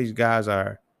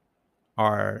are,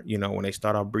 when they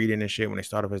start off breeding and shit, when they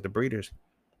start off as the breeders,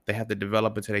 they have to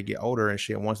develop until they get older and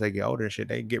shit. And once they get older and shit,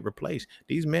 they get replaced.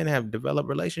 These men have developed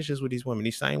relationships with these women.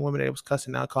 These same women that was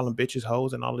cussing out, calling bitches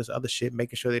hoes and all this other shit,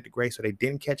 making sure they degrade so they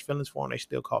didn't catch feelings for them. They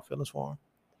still caught feelings for them.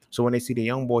 So when they see the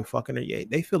young boy fucking her, yeah,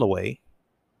 they feel away.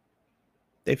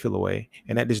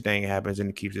 And that this thing happens and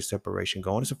it keeps the separation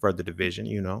going. It's a further division,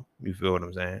 you feel what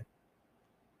I'm saying?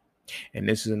 And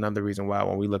this is another reason why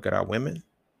when we look at our women,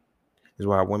 is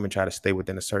why our women try to stay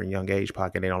within a certain young age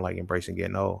pocket. They don't like embracing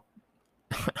getting old.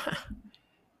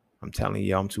 I'm telling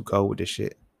you, I'm too cold with this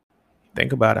shit.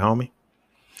 Think about it, homie.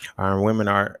 Our women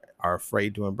are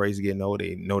afraid to embrace getting old.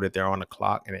 They know that they're on the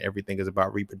clock and everything is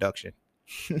about reproduction.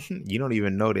 You don't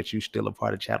even know that you're still a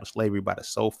part of chattel slavery by the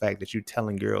sole fact that you're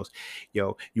telling girls,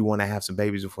 yo, you want to have some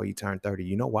babies before you turn 30.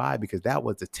 You know why? Because that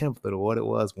was the template of what it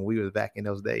was when we was back in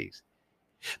those days.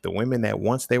 The women that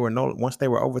once they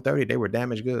were over 30, they were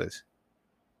damaged goods.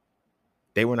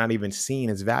 They were not even seen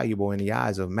as valuable in the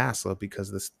eyes of massa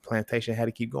because this plantation had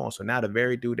to keep going. So now the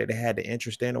very dude that they had the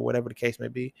interest in, or whatever the case may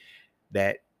be,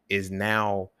 that is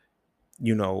now,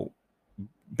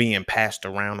 being passed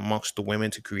around amongst the women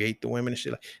to create the women and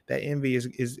shit. Like that envy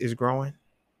is growing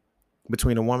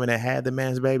between the woman that had the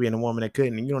man's baby and the woman that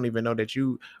couldn't. And you don't even know that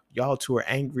y'all two are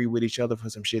angry with each other for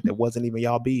some shit that wasn't even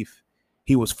y'all beef.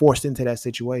 He was forced into that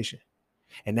situation.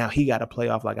 And now he got to play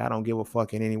off like I don't give a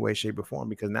fuck in any way, shape, or form,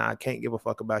 because now I can't give a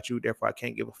fuck about you. Therefore, I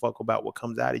can't give a fuck about what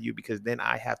comes out of you, because then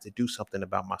I have to do something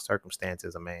about my circumstance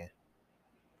as a man.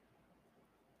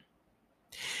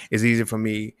 It's easier for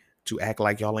me to act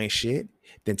like y'all ain't shit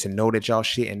than to know that y'all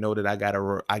shit and know that I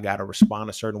gotta respond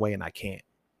a certain way and I can't.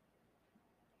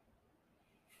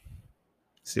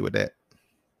 See what that?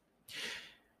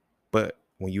 But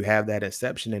when you have that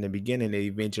inception in the beginning, it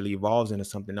eventually evolves into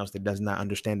something else that does not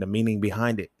understand the meaning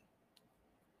behind it.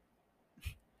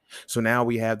 So now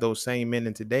we have those same men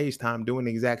in today's time doing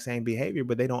the exact same behavior,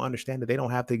 but they don't understand that they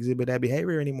don't have to exhibit that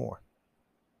behavior anymore.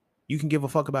 You can give a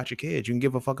fuck about your kids. You can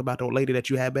give a fuck about the old lady that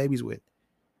you had babies with.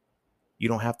 You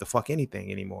don't have to fuck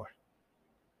anything anymore.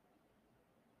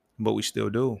 But we still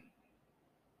do.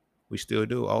 We still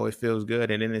do. Oh, it feels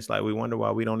good. And then it's like we wonder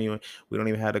why we don't even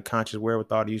have the conscious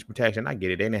wherewithal to use protection. I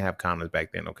get it. They didn't have condoms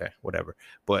back then. Okay, whatever.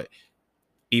 But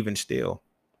even still,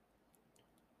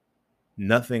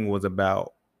 nothing was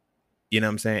about, you know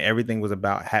what I'm saying? Everything was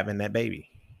about having that baby.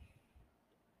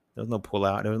 There was no pull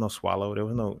out. There was no swallow. There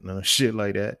was no shit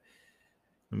like that.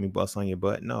 Let me bust on your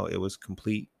butt. No, it was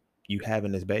complete you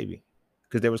having this baby.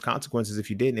 Because there was consequences if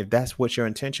you didn't. If that's what your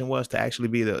intention was, to actually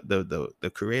be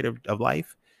the creator of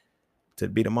life, to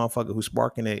be the motherfucker who's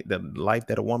sparking the life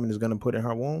that a woman is going to put in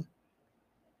her womb,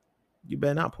 you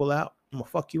better not pull out. I'm going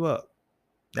to fuck you up.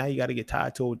 Now you got to get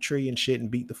tied to a tree and shit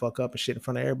and beat the fuck up and shit in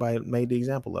front of everybody that made the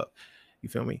example up. You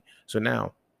feel me? So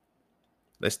now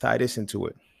let's tie this into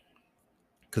it.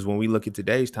 Because when we look at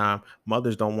today's time,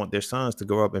 mothers don't want their sons to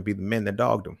grow up and be the men that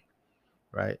dogged them.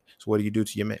 Right? So what do you do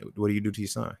to your man? What do you do to your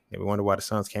son? And we wonder why the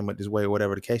sons came up this way or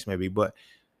whatever the case may be. But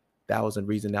that was a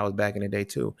reason that was back in the day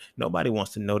too. Nobody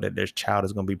wants to know that their child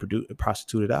is going to be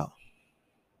prostituted out.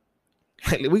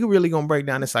 We really going to break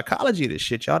down the psychology of this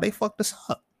shit, y'all. They fucked us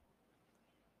up.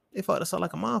 They fucked us up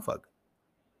like a motherfucker.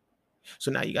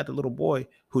 So now you got the little boy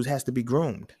who has to be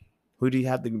groomed. Who do you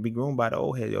have to be groomed by? The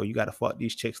old head? Yo, you got to fuck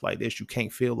these chicks like this. You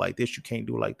can't feel like this. You can't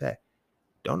do like that.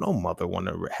 Don't no mother want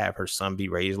to have her son be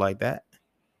raised like that.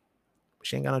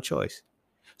 She ain't got no choice.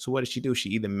 So what does she do? She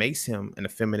either makes him an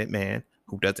effeminate man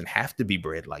who doesn't have to be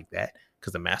bred like that,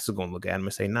 because the master's gonna look at him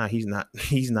and say, nah, he's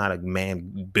not a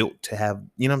man built to have,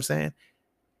 you know what I'm saying?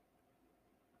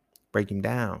 Break him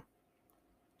down.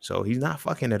 So he's not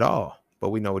fucking at all, but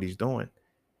we know what he's doing.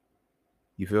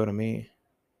 You feel what I mean?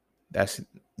 That's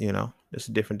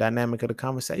a different dynamic of the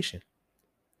conversation.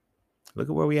 Look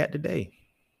at where we at today.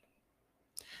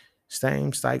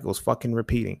 Same cycles fucking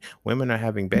repeating. Women are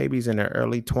having babies in their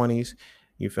early 20s.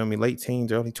 You feel me? Late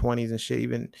teens, early 20s and shit,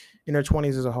 even in their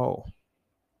 20s as a whole.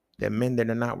 They're men that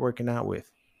they're not working out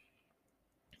with.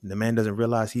 The man doesn't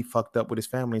realize he fucked up with his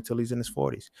family until he's in his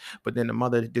 40s. But then the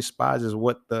mother despises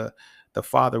what the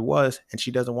father was, and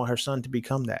she doesn't want her son to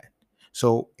become that.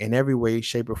 So in every way,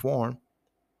 shape, or form,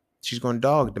 she's going to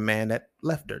dog the man that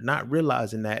left her, not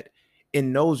realizing that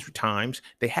in those times,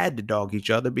 they had to dog each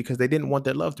other because they didn't want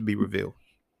their love to be revealed.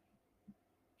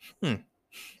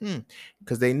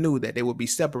 Because they knew that they would be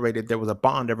separated. There was a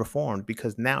bond ever formed,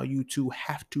 because now you two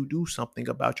have to do something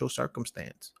about your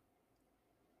circumstance.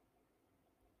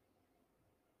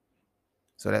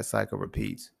 So that cycle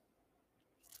repeats.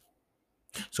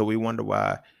 So we wonder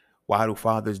why do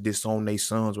fathers disown their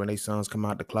sons when their sons come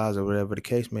out the closet, whatever the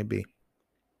case may be.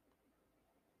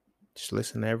 Just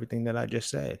listen to everything that I just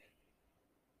said.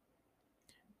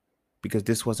 Because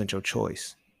this wasn't your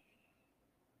choice.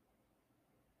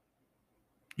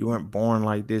 You weren't born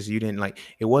like this. You didn't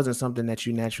it wasn't something that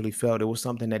you naturally felt. It was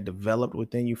something that developed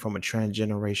within you from a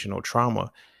transgenerational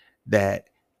trauma that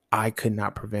I could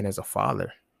not prevent as a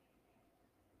father.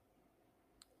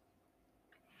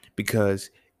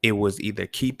 Because it was either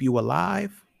keep you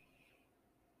alive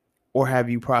or have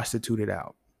you prostituted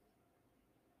out.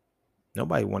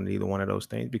 Nobody wanted either one of those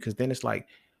things, because then it's like,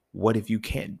 what if you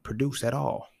can't produce at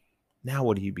all? Now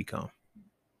what do you become?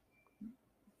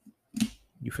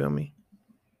 You feel me?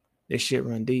 This shit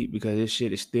run deep, because this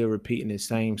shit is still repeating the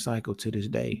same cycle to this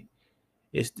day.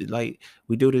 It's like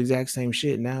we do the exact same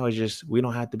shit. Now it's just we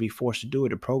don't have to be forced to do it.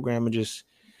 The program just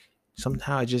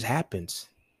somehow it just happens.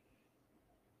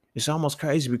 It's almost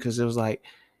crazy, because it was like,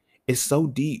 it's so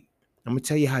deep. I'm going to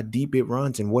tell you how deep it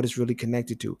runs and what it's really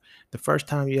connected to. The first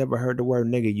time you ever heard the word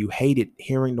nigga, you hated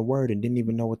hearing the word and didn't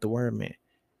even know what the word meant.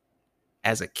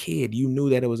 As a kid, you knew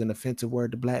that it was an offensive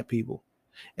word to black people.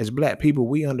 As black people,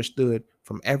 we understood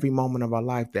from every moment of our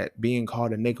life that being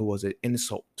called a nigga was an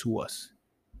insult to us.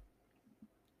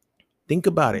 Think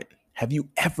about it. Have you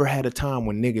ever had a time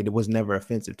when nigga was never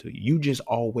offensive to you? You just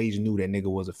always knew that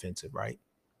nigga was offensive, right?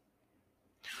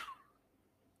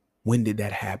 When did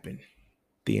that happen?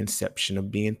 The inception of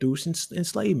being through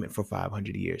enslavement for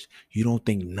 500 years. You don't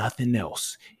think nothing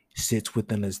else sits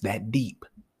within us that deep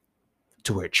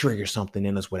to where it triggers something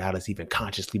in us without us even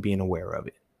consciously being aware of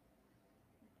it.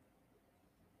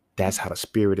 That's how the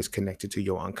spirit is connected to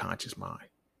your unconscious mind.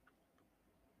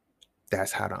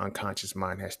 That's how the unconscious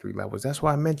mind has 3 levels. That's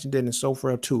why I mentioned it in So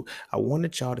Frail too. I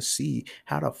wanted y'all to see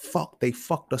how the fuck they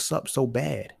fucked us up so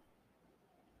bad.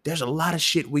 There's a lot of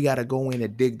shit we got to go in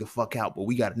and dig the fuck out, but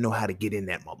we got to know how to get in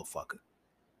that motherfucker.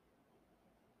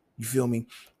 You feel me?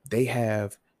 They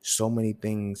have so many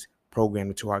things programmed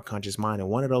into our conscious mind.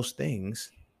 And one of those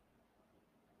things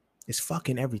is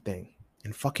fucking everything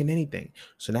and fucking anything.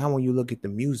 So now when you look at the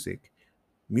music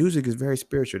is very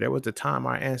spiritual. There was a time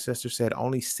our ancestors said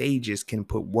only sages can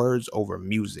put words over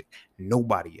music.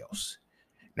 Nobody else.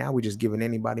 Now we're just giving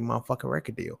anybody motherfucking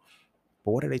record deal.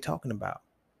 But what are they talking about?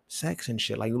 Sex and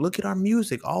shit. Like, look at our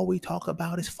music. All we talk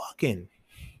about is fucking.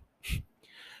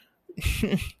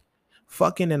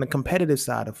 Fucking and the competitive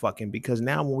side of fucking, because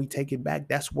now when we take it back,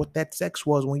 that's what that sex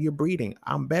was when you're breeding.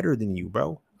 I'm better than you,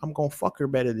 bro. I'm gonna fuck her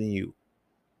better than you.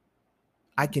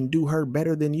 I can do her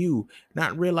better than you,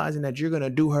 not realizing that you're gonna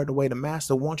do her the way the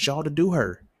master wants y'all to do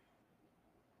her.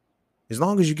 As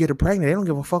long as you get her pregnant, they don't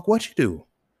give a fuck what you do.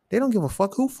 They don't give a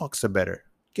fuck who fucks her better.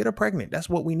 Get her pregnant. That's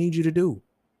what we need you to do.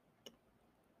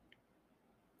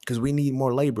 Because we need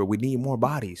more labor. We need more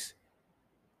bodies.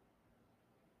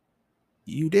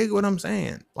 You dig what I'm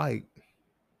saying? Like,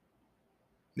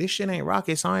 this shit ain't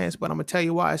rocket science, but I'm gonna tell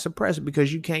you why it's suppressed,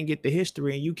 because you can't get the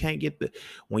history, and you can't get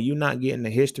when you're not getting the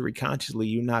history consciously,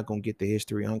 you're not gonna get the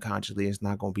history unconsciously. It's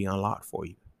not gonna be unlocked for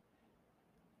you.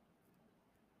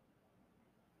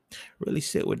 Really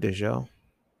sit with this, yo.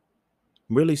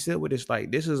 Really sit with this.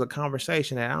 Like, this is a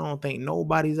conversation that I don't think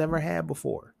nobody's ever had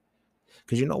before.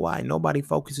 Because you know why? Nobody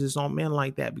focuses on men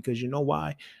like that, because you know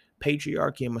why?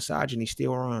 Patriarchy and misogyny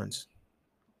still runs.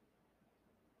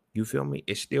 You feel me?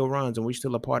 It still runs, and we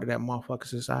still a part of that motherfucking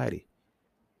society.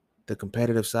 The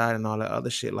competitive side and all that other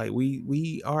shit. Like,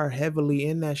 we are heavily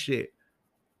in that shit.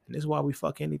 And this is why we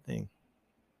fuck anything.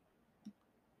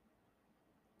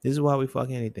 This is why we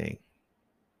fuck anything.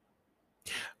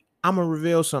 I'm going to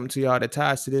reveal something to y'all that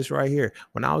ties to this right here.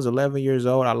 When I was 11 years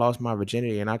old, I lost my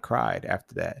virginity, and I cried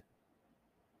after that.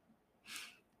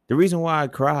 The reason why I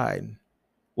cried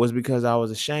was because I was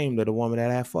ashamed of the woman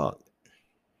that I fucked.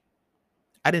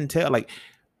 I didn't tell, like,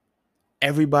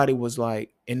 everybody was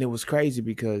like, and it was crazy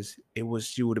because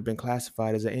she would have been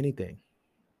classified as anything.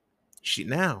 She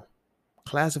now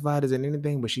classified as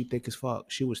anything, but she thick as fuck.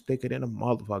 She was thicker than a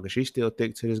motherfucker. She's still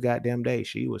thick to this goddamn day.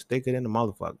 She was thicker than a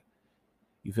motherfucker.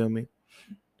 You feel me?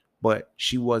 But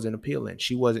she wasn't appealing.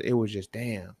 She wasn't. It was just,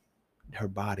 damn, her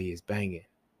body is banging.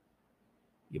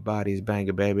 Your body is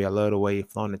banging, baby. I love the way you're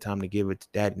flowing. The time to give it to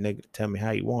that nigga to tell me how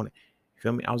you want it. You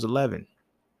feel me? I was 11.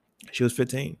 She was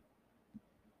 15. You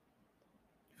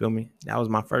feel me? That was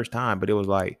my first time, but it was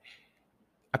like,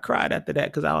 I cried after that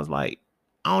because I was like,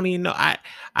 I don't even know.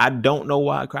 I don't know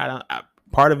why I cried.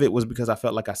 Part of it was because I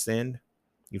felt like I sinned.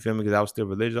 You feel me? Because I was still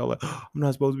religious. I was like, oh, I'm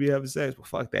not supposed to be having sex. But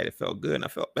fuck that. It felt good. And I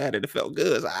felt bad that it felt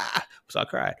good. So I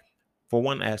cried for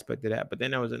one aspect of that. But then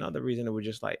there was another reason. It was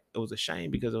just like, it was a shame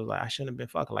because it was like, I shouldn't have been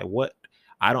fucking. Like, what?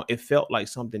 It felt like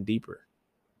something deeper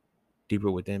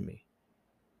within me.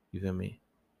 You feel me?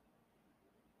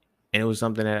 And it was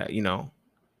something that,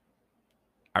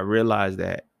 I realized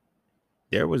that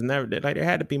there was never, like, there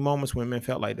had to be moments when men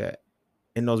felt like that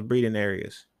in those breeding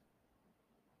areas.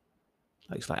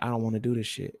 Like, it's like, I don't want to do this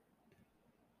shit.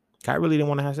 I really didn't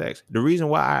want to have sex. The reason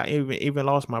why I even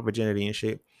lost my virginity and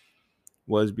shit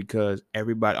was because all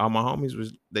my homies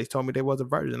they told me they was a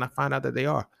virgin, and I find out that they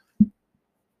are.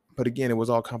 But again, it was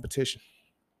all competition.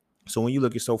 So when you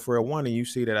look at So Frail 1 and you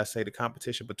see that I say the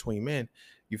competition between men,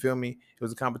 you feel me? It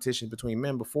was a competition between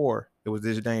men before it was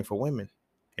disdain for women.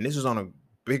 And this is on a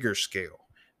bigger scale.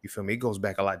 You feel me? It goes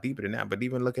back a lot deeper than that. But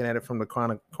even looking at it from the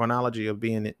chronology of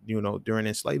being, during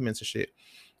enslavements and shit,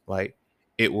 like,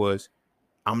 it was,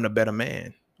 I'm the better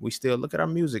man. We still look at our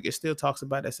music. It still talks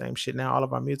about that same shit now. All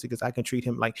of our music is, I can treat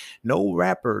him like, no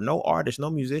rapper, no artist, no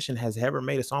musician has ever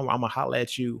made a song where I'm going to holler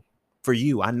at you for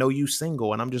you. I know you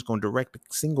single, and I'm just going to direct a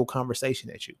single conversation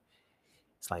at you.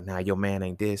 It's like, nah, your man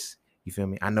ain't this. You feel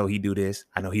me? I know he do this.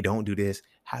 I know he don't do this.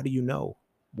 How do you know?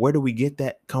 Where do we get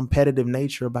that competitive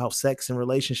nature about sex and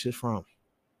relationships from?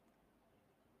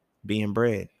 Being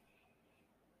bred.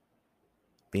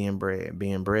 Being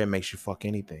bred makes you fuck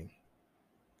anything.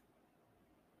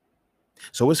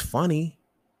 So it's funny.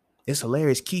 It's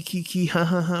hilarious. Key, ha,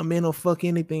 ha, ha. Men will fuck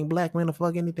anything. Black men will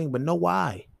fuck anything. But know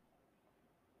why.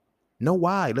 Know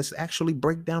why. Let's actually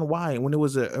break down why. When there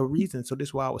was a reason. So this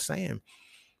is why I was saying,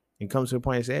 and comes to the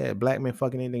point and said, black men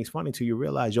fucking anything's funny till you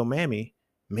realize your mammy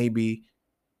may be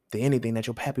the anything that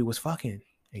your pappy was fucking.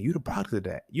 And you the product of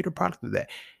that. You the product of that.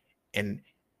 And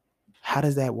how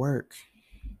does that work?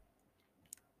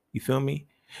 You feel me?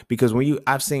 Because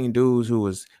I've seen dudes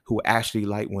who actually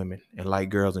like women and like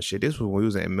girls and shit. This was when we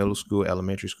was in middle school,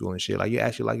 elementary school and shit. Like you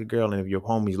actually like a girl, and if your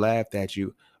homies laughed at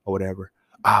you or whatever,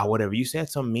 whatever, you said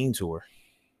something mean to her.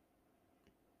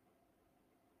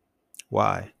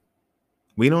 Why?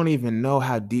 We don't even know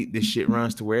how deep this shit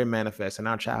runs to where it manifests in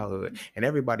our childhood. And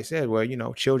everybody says, well,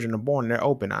 children are born, they're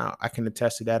open. I can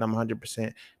attest to that. I'm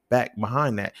 100% back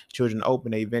behind that. Children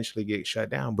open, they eventually get shut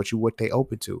down. But what they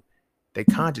open to? They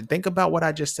conscious. Think about what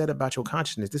I just said about your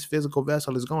consciousness. This physical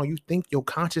vessel is gone. You think your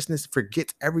consciousness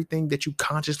forgets everything that you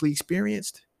consciously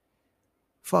experienced?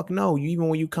 Fuck no. Even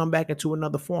when you come back into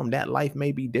another form, that life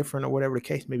may be different or whatever the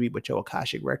case may be, but your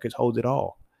Akashic records holds it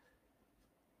all.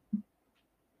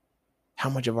 How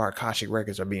much of our Akashic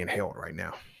records are being held right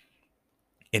now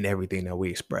in everything that we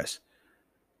express?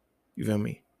 You feel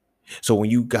me? So when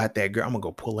you got that girl, I'm gonna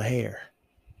go pull her hair.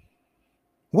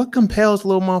 What compels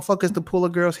little motherfuckers to pull a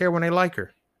girl's hair when they like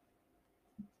her?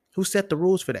 Who set the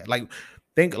rules for that? Like,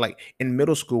 think like in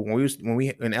middle school when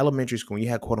we in elementary school, when you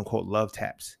had quote unquote love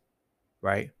taps,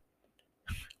 right?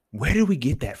 Where did we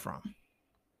get that from?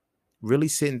 Really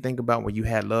sit and think about when you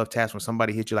had love taps, when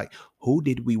somebody hit you. Like, who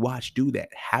did we watch do that?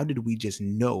 How did we just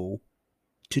know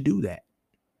to do that?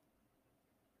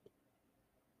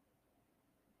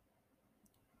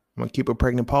 I'm gonna keep a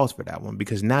pregnant pause for that one,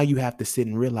 because now you have to sit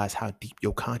and realize how deep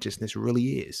your consciousness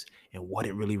really is and what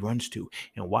it really runs to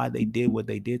and why they did what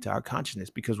they did to our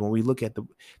consciousness. Because when we look at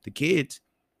the kids,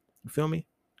 you feel me?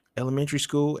 Elementary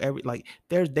school,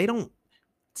 they don't,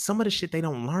 some of the shit they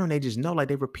don't learn, they just know, like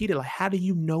they repeat it. Like, how do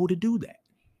you know to do that?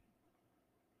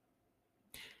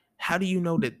 How do you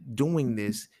know that doing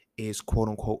this is quote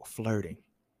unquote flirting?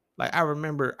 Like, I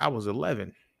remember I was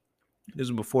 11. This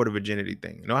was before the virginity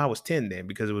thing. No, I was 10 then,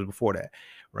 because it was before that,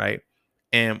 right?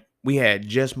 And we had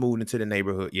just moved into the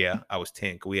neighborhood. Yeah, I was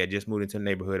 10 because we had just moved into the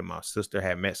neighborhood, and my sister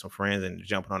had met some friends and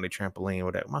jumping on the trampoline or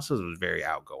whatever. My sister was very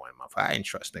outgoing. I didn't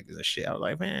trust niggas and shit. I was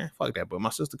like, man, fuck that. But my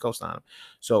sister co-signed them.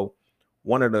 So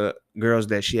one of the girls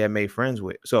that she had made friends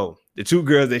with, so the two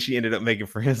girls that she ended up making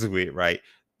friends with, right?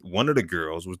 One of the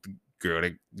girls was the girl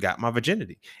that got my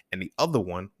virginity, and the other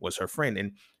one was her friend.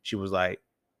 And she was like,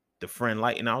 the friend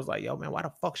like, and I was like, yo, man, why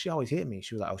the fuck she always hit me?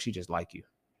 She was like, oh, she just like you.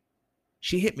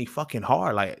 She hit me fucking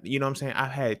hard. Like, you know what I'm saying?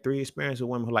 I've had 3 experiences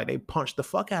with women who, like, they punched the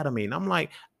fuck out of me. And I'm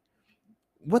like,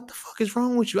 what the fuck is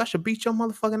wrong with you? I should beat your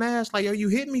motherfucking ass. Like, yo, you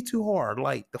hit me too hard.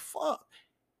 Like, the fuck?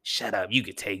 Shut up. You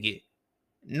can take it.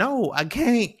 No, I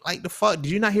can't. Like, the fuck?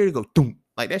 Did you not hear it go, doom?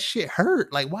 Like, that shit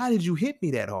hurt. Like, why did you hit me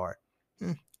that hard?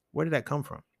 Where did that come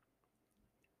from?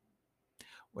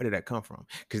 Where did that come from?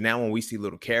 Because now when we see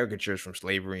little caricatures from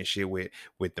slavery and shit with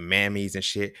the mammies and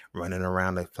shit running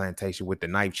around the plantation with the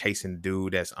knife chasing the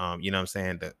dude that's you know what I'm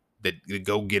saying, the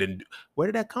go get a, where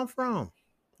did that come from?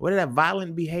 Where did that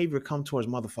violent behavior come towards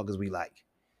motherfuckers we like?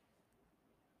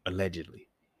 Allegedly.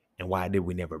 And why did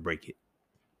we never break it?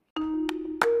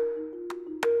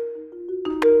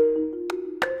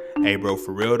 Hey bro,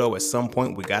 for real though, at some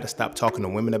point we gotta stop talking to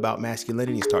women about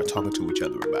masculinity and start talking to each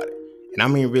other about it. And I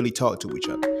mean really talk to each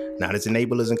other. Not as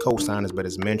enablers and co-signers, but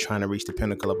as men trying to reach the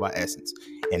pinnacle of our essence.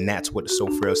 And that's what the So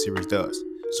Frail series does.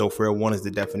 So Frail 1 is the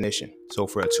definition. So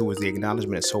Frail 2 is the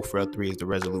acknowledgement. And So Frail 3 is the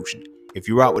resolution. If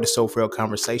you rock with the So Frail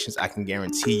conversations, I can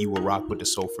guarantee you will rock with the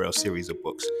So Frail series of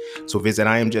books. So visit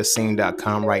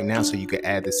IamJustSaying.com right now so you can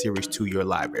add the series to your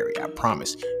library. I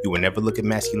promise you will never look at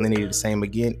masculinity the same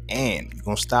again, and you're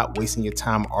going to stop wasting your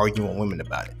time arguing with women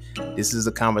about it. This is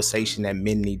a conversation that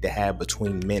men need to have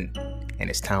between men, and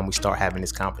it's time we start having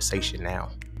this conversation now.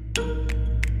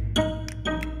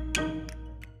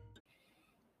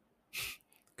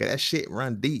 That shit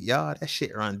run deep, y'all. That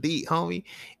shit run deep, homie.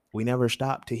 We never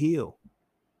stopped to heal.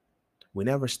 We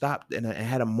never stopped and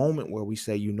had a moment where we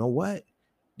say, you know what?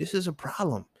 This is a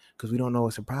problem, because we don't know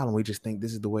it's a problem. We just think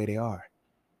this is the way they are.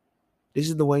 This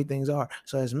is the way things are.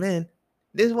 So as men,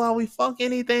 this is why we fuck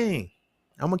anything.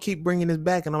 I'm going to keep bringing this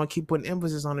back, and I'm going to keep putting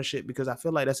emphasis on this shit, because I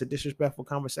feel like that's a disrespectful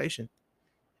conversation.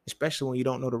 Especially when you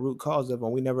don't know the root cause of it,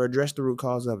 and we never address the root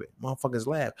cause of it. Motherfuckers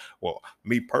laugh. Well,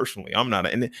 me personally, I'm not.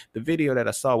 And the video that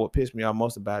I saw, what pissed me off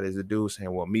most about it is the dude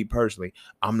saying, well, me personally,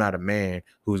 I'm not a man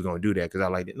who's going to do that because I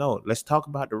like it. No, let's talk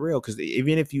about the real. Because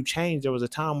even if you change, there was a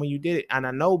time when you did it. And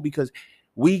I know, because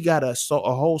we got a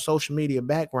whole social media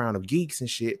background of geeks and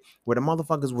shit where the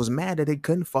motherfuckers was mad that they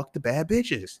couldn't fuck the bad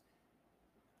bitches.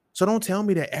 So don't tell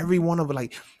me that every one of,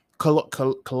 like,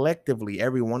 collectively,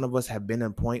 every one of us have been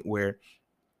at a point where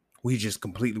We just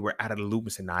completely were out of the loop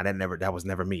and said, nah, that was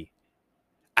never me.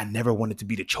 I never wanted to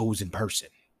be the chosen person.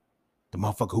 The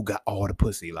motherfucker who got all the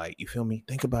pussy. Like, you feel me?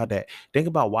 Think about that. Think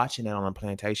about watching that on a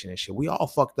plantation and shit. We all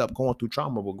fucked up going through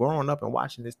trauma, but growing up and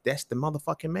watching this, that's the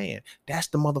motherfucking man. That's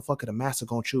the motherfucker the master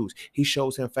gonna choose. He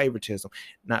shows him favoritism.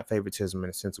 Not favoritism in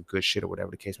the sense of good shit or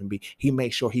whatever the case may be. He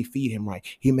makes sure he feed him right.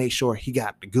 He makes sure he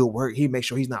got the good work. He makes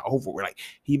sure he's not overworked. Like,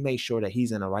 he makes sure that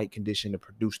he's in the right condition to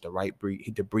produce the right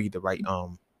breed, to breed the right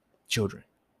children.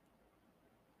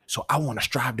 So I want to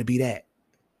strive to be that.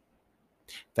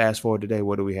 Fast forward today,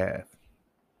 what do we have?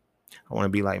 I want to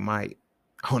be like Mike.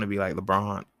 I want to be like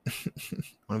LeBron. I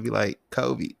want to be like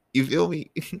Kobe. You feel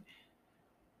me? This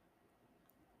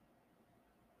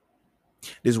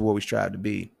is what we strive to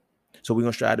be. So we're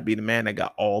going to strive to be the man that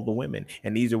got all the women.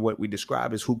 And these are what we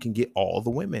describe as who can get all the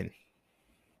women.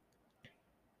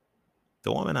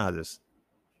 The womanizers.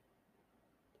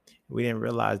 We didn't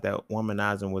realize that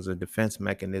womanizing was a defense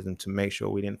mechanism to make sure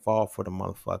we didn't fall for the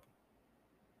motherfucker.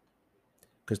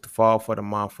 Because to fall for the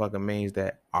motherfucker means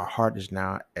that our heart is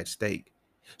now at stake.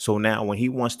 So now when he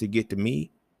wants to get to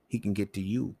me, he can get to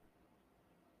you.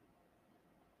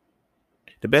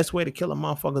 The best way to kill a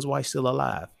motherfucker is while he's still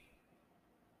alive.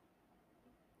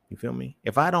 You feel me?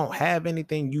 If I don't have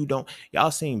anything, you don't.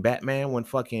 Y'all seen Batman when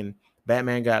fucking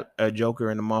Batman got a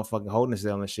Joker in the motherfucking holding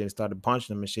cell and shit and started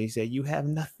punching him and shit. He said, you got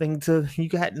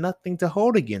nothing to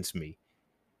hold against me.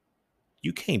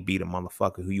 You can't beat a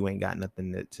motherfucker who you ain't got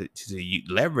nothing to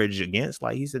leverage against.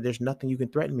 Like he said, there's nothing you can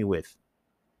threaten me with.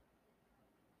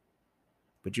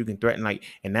 But you can threaten, like,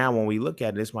 and now when we look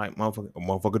at it, it's like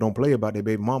motherfucker don't play about their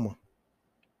baby mama.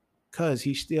 Cause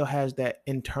he still has that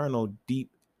internal deep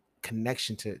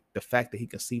connection to the fact that he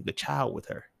conceived a child with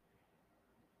her.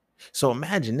 So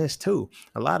imagine this too.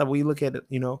 A lot of we look at it,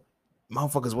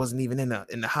 motherfuckers wasn't even in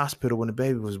the hospital when the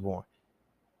baby was born.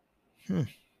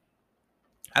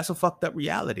 That's a fucked up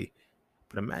reality.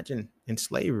 But imagine in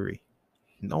slavery,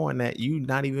 knowing that you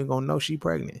not even gonna know she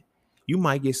pregnant. You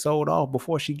might get sold off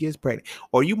before she gets pregnant.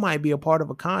 Or you might be a part of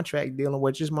a contract dealing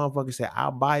with this motherfucker say,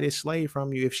 I'll buy this slave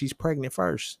from you if she's pregnant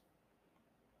first.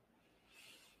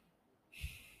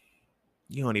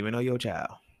 You don't even know your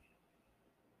child.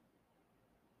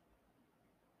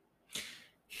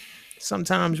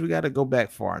 Sometimes we got to go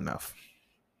back far enough.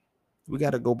 We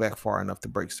got to go back far enough to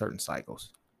break certain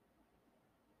cycles.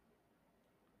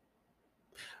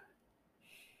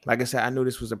 Like I said, I knew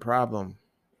this was a problem.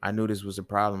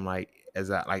 Like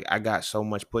I got so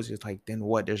much pussy. It's like, then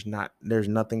what? There's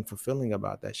nothing fulfilling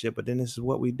about that shit. But then this is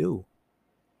what we do.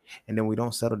 And then we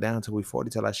don't settle down until we 40,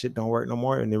 till our shit don't work no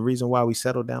more. And the reason why we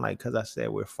settle down, like, because I said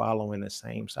we're following the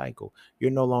same cycle.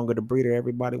 You're no longer the breeder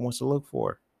everybody wants to look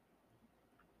for.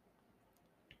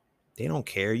 They don't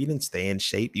care. You didn't stay in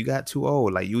shape. You got too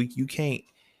old. Like you can't,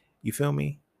 you feel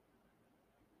me?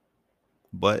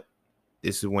 But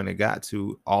this is when it got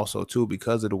to also too,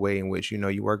 because of the way in which,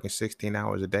 you're working 16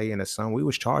 hours a day in the sun. We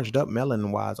was charged up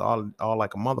melanin wise, all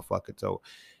like a motherfucker. So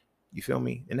you feel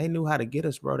me? And they knew how to get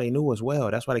us, bro. They knew us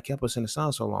well. That's why they kept us in the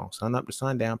sun so long. Sun up to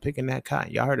sundown, picking that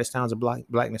cotton. Y'all heard the Sounds of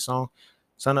Blackness song?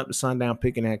 Sun up to sundown,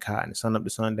 picking that cotton. Sun up to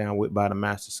sundown, whipped by the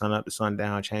master. Sun up to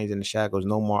sundown, changing the shackles.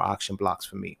 No more auction blocks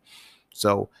for me.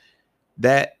 So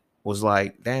that was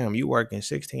like, damn, you working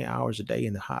 16 hours a day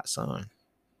in the hot sun.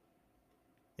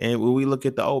 And when we look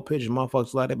at the old pictures,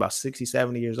 motherfuckers like they're about 60,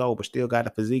 70 years old, but still got a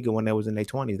physique when they was in their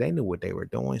 20s. They knew what they were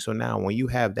doing. So now when you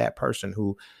have that person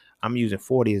who, I'm using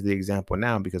 40 as the example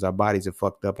now because our bodies are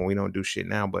fucked up and we don't do shit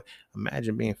now. But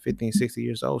imagine being 15, 60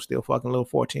 years old, still fucking little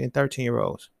 14 and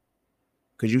 13-year-olds.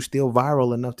 Because you still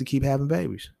viral enough to keep having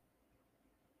babies.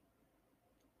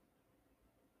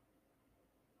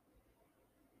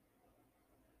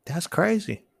 That's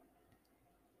crazy.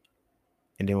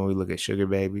 And then when we look at sugar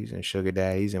babies and sugar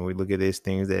daddies and we look at these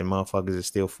things that motherfuckers are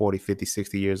still 40, 50,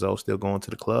 60 years old, still going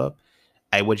to the club.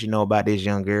 Hey, what you know about this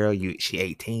young girl? She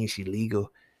 18, she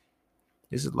legal.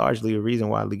 This is largely a reason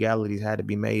why legalities had to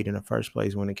be made in the first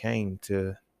place when it came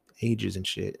to ages and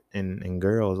shit and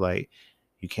girls. Like,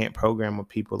 you can't program with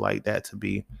people like that to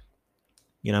be,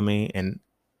 you know what I mean? And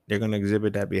they're going to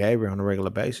exhibit that behavior on a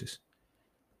regular basis.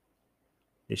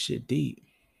 This shit deep.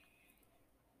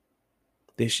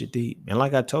 And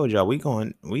like I told y'all, we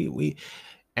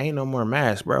ain't no more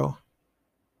mask, bro.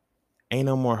 Ain't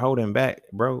no more holding back,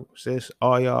 bro. Sis,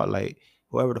 all y'all, like,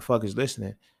 whoever the fuck is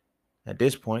listening, at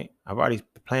this point, I've already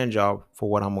planned y'all for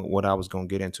what I was gonna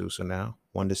get into. So now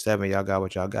 1 to 7, y'all got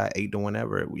what y'all got. 8 to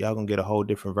whenever, y'all gonna get a whole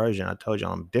different version. I told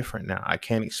y'all I'm different now. I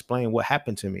can't explain what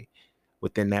happened to me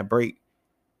within that break,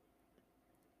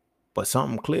 but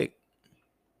something clicked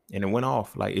and it went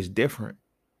off. Like, it's different.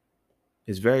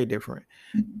 It's very different.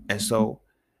 And so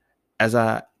as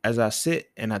I sit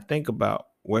and I think about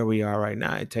where we are right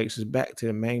now, it takes us back to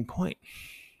the main point.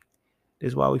 This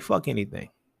is why we fuck anything.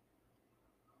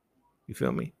 You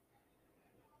feel me?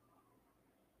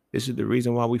 This is the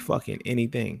reason why we fucking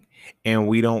anything. And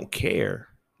we don't care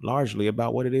largely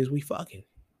about what it is we fucking.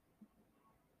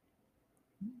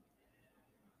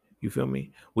 You feel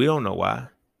me? We don't know why.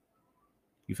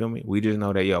 You feel me? We just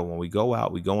know that, when we go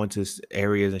out, we go into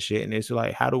areas and shit, and it's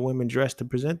like, how do women dress to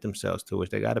present themselves to us?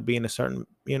 They got to be in a certain,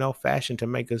 fashion to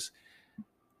make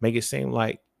it seem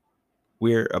like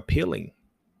we're appealing,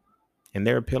 and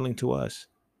they're appealing to us.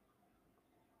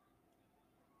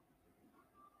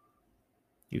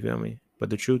 You feel me? But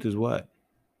the truth is what?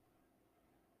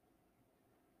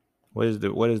 What is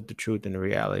the truth and the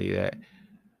reality? That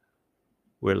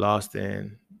we're lost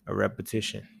in a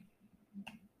repetition.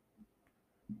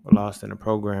 We're lost in a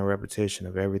program repetition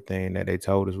of everything that they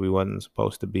told us we wasn't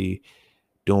supposed to be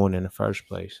doing in the first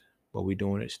place, but we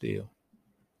doing it still.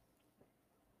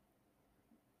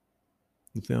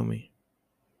 You feel me?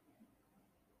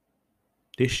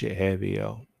 This shit heavy,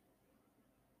 yo.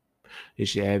 This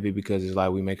shit heavy because it's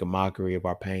like we make a mockery of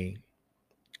our pain,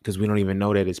 because we don't even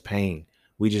know that it's pain.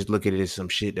 We just look at it as some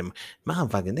shit that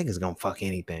motherfucking niggas gonna fuck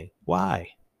anything. Why?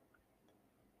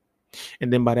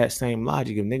 And then by that same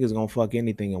logic, if niggas gonna fuck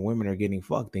anything and women are getting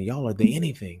fucked, then y'all are the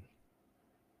anything.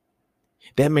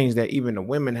 That means that even the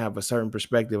women have a certain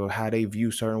perspective of how they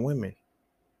view certain women.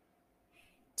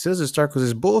 Sister circles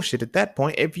is bullshit at that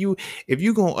point. If you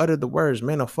gonna utter the words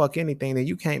 "men will fuck anything," then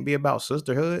you can't be about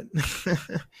sisterhood.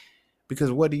 Because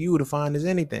what do you define as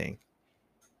anything?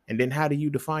 And then how do you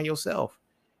define yourself?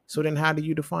 So then how do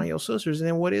you define your sisters? And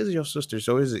then what is your sister?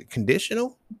 So is it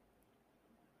conditional?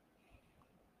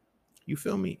 You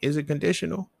feel me? Is it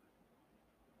conditional?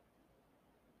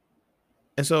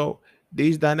 And so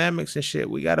these dynamics and shit,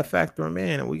 we gotta factor them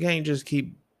in, and we can't just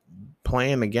keep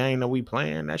playing the game that we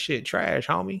playing. That shit trash,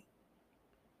 homie.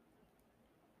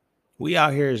 We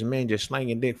out here as men just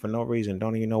slanging dick for no reason.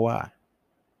 Don't even know why.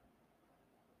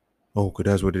 Oh, cause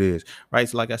that's what it is, right?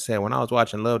 So, like I said, when I was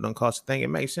watching Love Don't Cost a Thing, it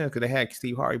makes sense because they had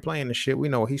Steve Harvey playing the shit. We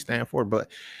know what he stand for,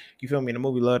 but you feel me? In the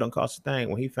movie Love Don't Cost a Thing,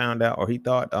 when he found out or he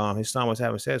thought his son was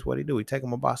having sex, what he do? He take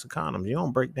him a box of condoms. You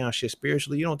don't break down shit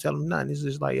spiritually. You don't tell him nothing. It's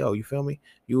just like, yo, you feel me?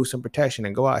 Use some protection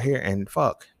and go out here and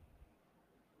fuck.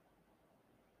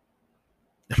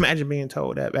 Imagine being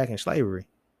told that back in slavery,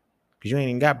 because you ain't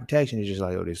even got protection. It's just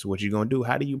like, oh, this is what you gonna do.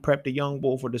 How do you prep the young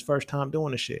bull for this first time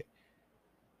doing this shit?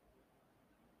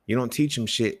 You don't teach him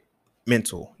shit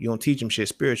mental. You don't teach him shit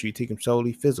spiritual. You teach him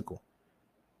solely physical.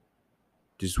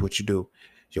 This is what you do.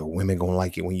 Yo, women gonna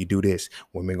like it when you do this.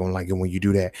 Women gonna like it when you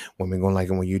do that. Women gonna like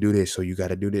it when you do this. So you got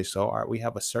to do this. So, all right, we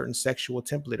have a certain sexual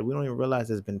template that we don't even realize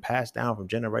has been passed down from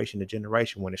generation to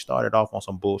generation when it started off on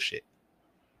some bullshit.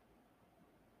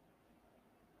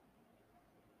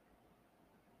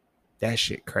 That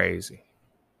shit crazy.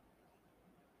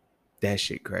 That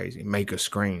shit crazy. Make her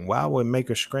scream. Why would make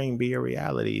her scream be a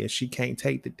reality if she can't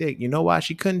take the dick? You know why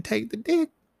she couldn't take the dick?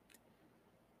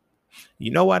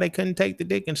 You know why they couldn't take the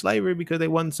dick in slavery? Because they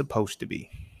wasn't supposed to be.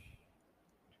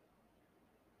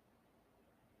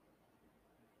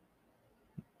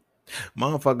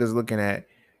 Motherfuckers looking at,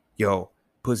 yo,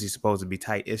 pussy's supposed to be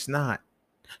tight. It's not.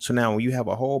 So now when you have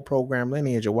a whole program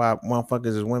lineage of why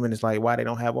motherfuckers as women, it's like why they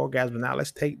don't have orgasms. Now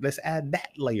let's add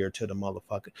that layer to the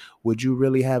motherfucker. Would you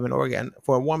really have an orgasm?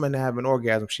 For a woman to have an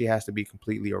orgasm, she has to be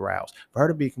completely aroused. For her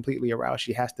to be completely aroused,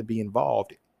 she has to be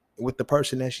involved with the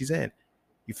person that she's in.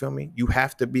 You feel me? You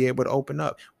have to be able to open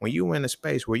up. When you in a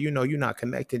space where you know you're not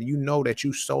connected, you know that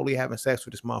you solely having sex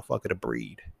with this motherfucker to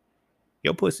breed.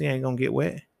 Your pussy ain't gonna get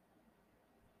wet.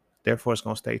 Therefore, it's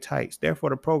gonna stay tight.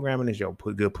 Therefore, the programming is yo,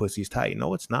 put good pussy's tight.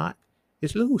 No, it's not.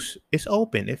 It's loose. It's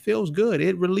open. It feels good.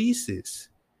 It releases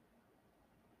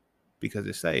because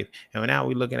it's safe. And now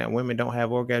we're looking at women don't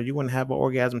have orgasms. You wouldn't have an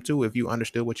orgasm too if you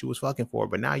understood what you was fucking for.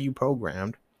 But now you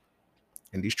programmed,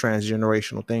 and these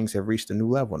transgenerational things have reached a new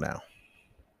level now.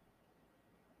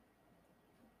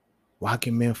 Why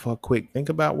can men fuck quick? Think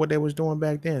about what they was doing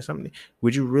back then. Something.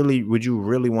 Would you really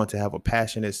want to have a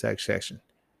passionate sex session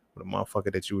with a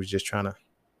motherfucker that you was just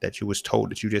that you was told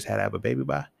that you just had to have a baby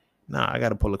by? Nah, I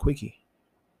gotta pull a quickie.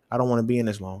 I don't want to be in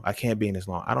this long. I can't be in this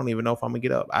long. I don't even know if I'm gonna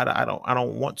get up. I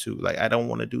don't want to. Like, I don't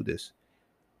want to do this.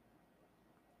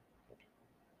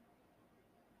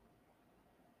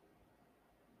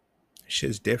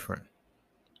 Shit's different.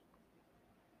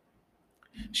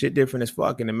 Shit different as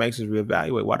fuck, and it makes us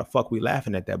reevaluate why the fuck we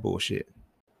laughing at that bullshit.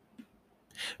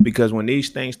 Because when these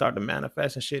things start to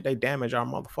manifest and shit, they damage our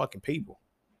motherfucking people.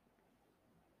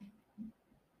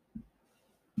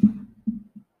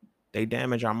 They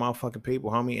damage our motherfucking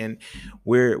people, homie. And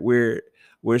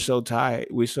we're so tired.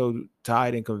 We're so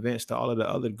tired and convinced to all of the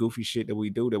other goofy shit that we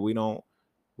do that we don't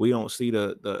see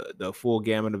the full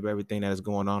gamut of everything that is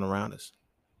going on around us.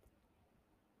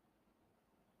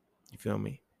 You feel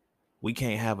me? We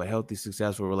can't have a healthy,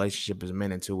 successful relationship as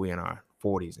men until we're in our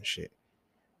 40s and shit.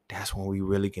 That's when we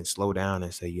really can slow down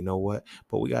and say, you know what?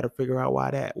 But we got to figure out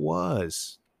why that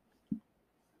was.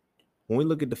 When we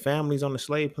look at the families on the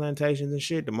slave plantations and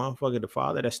shit, the motherfucker, the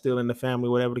father that's still in the family,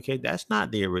 whatever the case, that's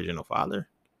not the original father.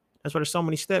 That's why there's so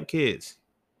many stepkids.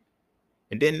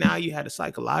 And then now you had a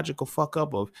psychological fuck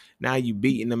up of now you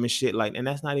beating them and shit like, and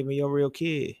that's not even your real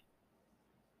kid.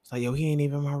 It's like, yo, he ain't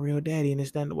even my real daddy. And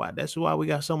it's that why. That's why we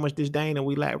got so much disdain and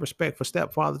we lack respect for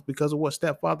stepfathers because of what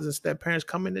stepfathers and stepparents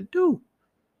come in to do.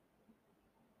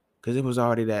 Because it was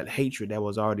already that hatred that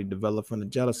was already developed from the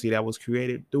jealousy that was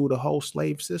created through the whole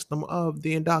slave system of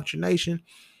the indoctrination.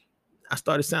 I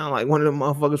started sounding like one of the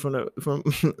motherfuckers from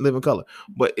Living Color,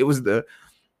 but it was the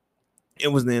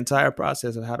entire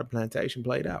process of how the plantation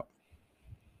played out.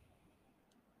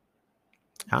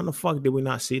 How in the fuck did we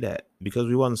not see that? Because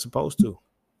we wasn't supposed to.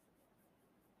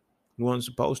 We wasn't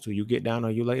supposed to. You get down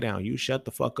or you lay down. You shut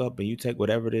the fuck up and you take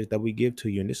whatever it is that we give to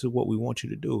you, and this is what we want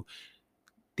you to do.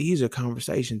 These are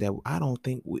conversations that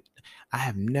I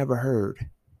have never heard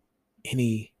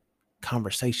any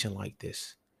conversation like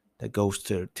this that goes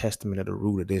to testament of the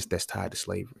root of this that's tied to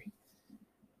slavery.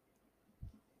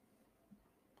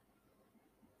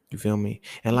 You feel me?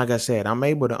 And like I said, I'm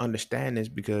able to understand this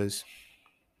because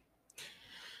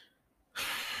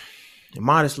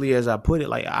modestly as I put it,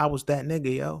 like I was that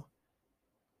nigga, yo.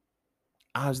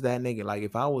 I was that nigga. Like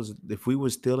if we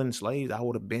was still enslaved, I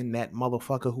would have been that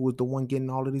motherfucker who was the one getting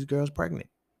all of these girls pregnant.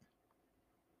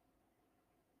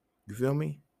 You feel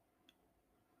me?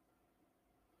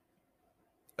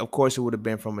 Of course, it would have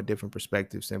been from a different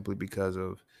perspective simply because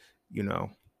of,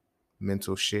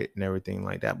 mental shit and everything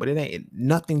like that. But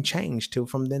nothing changed till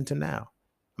from then to now.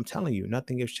 I'm telling you,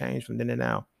 nothing has changed from then to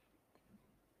now.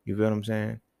 You feel what I'm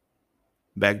saying?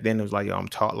 Back then it was like, yo, I'm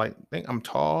tall. Like, think I'm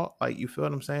tall. Like, you feel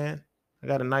what I'm saying? I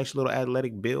got a nice little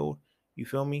athletic build. You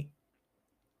feel me?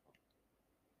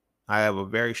 I have a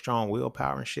very strong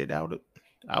willpower and shit. I would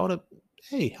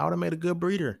have made a good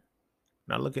breeder.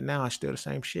 Now look at now, I still the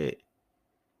same shit.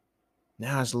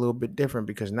 Now it's a little bit different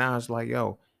because now it's like,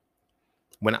 yo,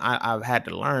 when I've had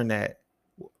to learn that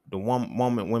the one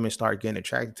moment women start getting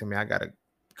attracted to me, I gotta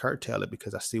curtail it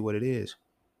because I see what it is.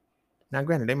 Now,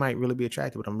 granted, they might really be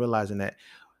attracted, but I'm realizing that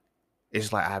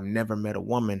it's like I've never met a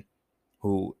woman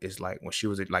who is like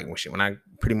when I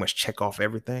pretty much check off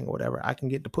everything or whatever, I can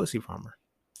get the pussy from her,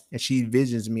 and she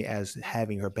envisions me as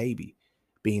having her baby,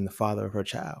 being the father of her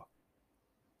child.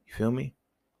 You feel me?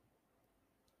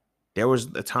 There was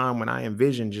a time when I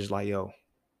envisioned just like, yo,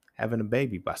 having a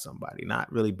baby by somebody,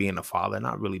 not really being a father,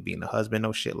 not really being a husband,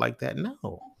 no shit like that.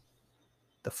 No.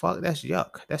 The fuck? That's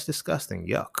yuck. That's disgusting.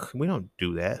 Yuck. We don't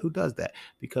do that. Who does that?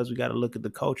 Because we got to look at the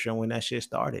culture and when that shit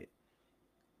started.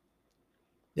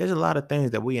 There's a lot of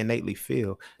things that we innately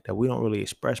feel that we don't really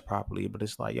express properly, but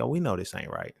it's like, yo, we know this ain't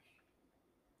right.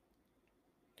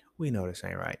 We know this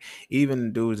ain't right.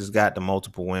 Even dudes that's got the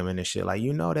multiple women and shit, like,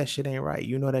 that shit ain't right.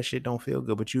 That shit don't feel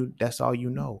good, but that's all you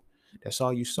know. That's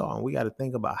all you saw. And we got to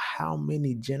think about how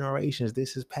many generations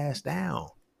this is passed down.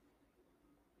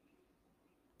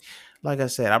 Like I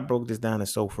said, I broke this down in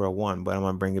Frail 1, but I'm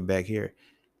going to bring it back here.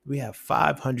 We have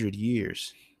 500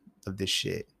 years of this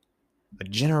shit. A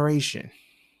generation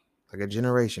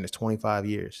is 25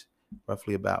 years,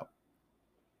 roughly about,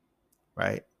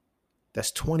 right?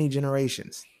 That's 20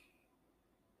 generations.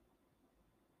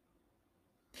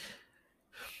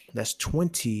 That's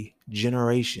 20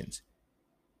 generations.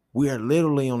 We are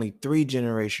literally only 3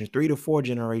 to 4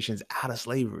 generations out of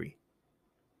slavery.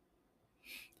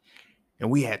 And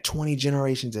we had 20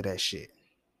 generations of that shit.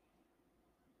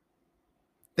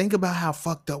 Think about how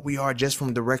fucked up we are just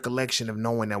from the recollection of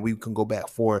knowing that we can go back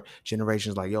 4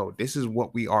 generations. Like, yo, this is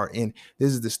what we are in.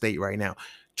 This is the state right now.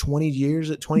 20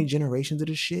 generations of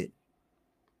this shit.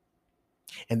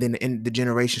 And then the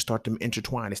generations start to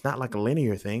intertwine. It's not like a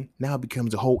linear thing. Now it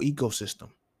becomes a whole ecosystem.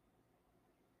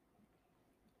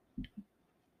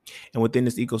 And within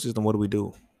this ecosystem, what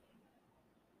do?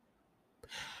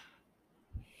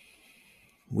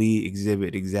 We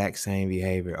exhibit exact same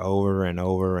behavior over and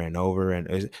over and over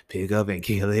and pick up and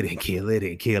kill it and kill it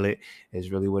and kill it. It's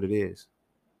really what it is.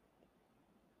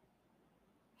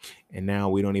 And now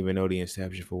we don't even know the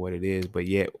inception for what it is, but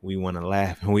yet we want to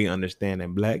laugh and we understand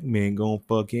that black men gonna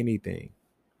fuck anything.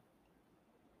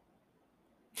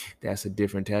 That's a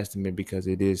different testament because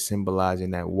it is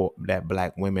symbolizing that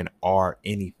black women are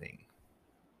anything.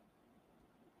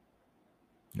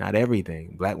 Not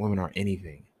everything. Black women are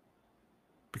anything.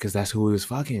 Because that's who we was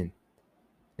fucking.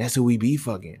 That's who we be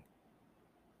fucking.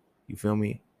 You feel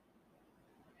me?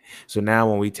 So now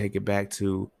when we take it back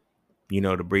to,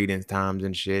 the breeding times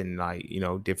and shit and like,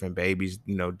 different babies,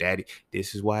 daddy,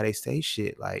 this is why they say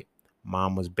shit like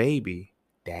mama's baby,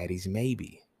 daddy's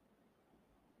maybe.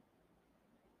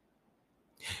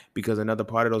 Because another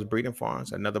part of those breeding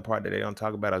farms, another part that they don't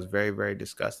talk about, is very, very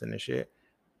disgusting and shit,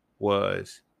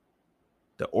 was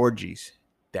the orgies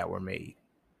that were made.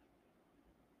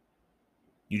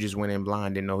 You just went in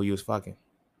blind, didn't know who you was fucking.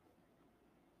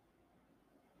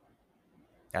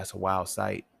 That's a wild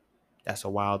sight. That's a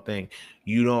wild thing.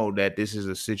 You know that this is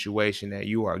a situation that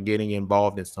you are getting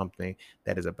involved in something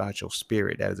that is about your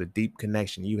spirit. That is a deep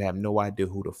connection. You have no idea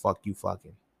who the fuck you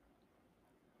fucking.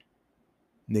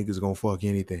 Niggas gonna fuck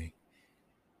anything.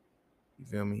 You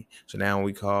feel me? So now when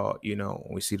we call, when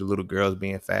we see the little girls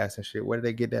being fast and shit, where do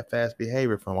they get that fast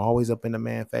behavior from? Always up in the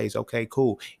man face. Okay,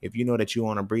 cool. If you know that you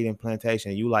on a breeding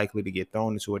plantation, you likely to get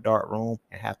thrown into a dark room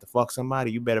and have to fuck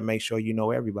somebody, you better make sure you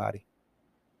know everybody.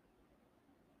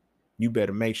 You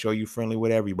better make sure you friendly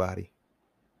with everybody.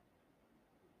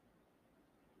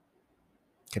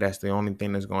 Cause that's the only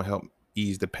thing that's gonna help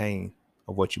ease the pain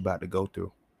of what you about to go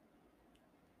through.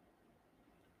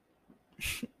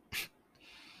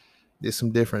 There's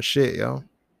some different shit, yo.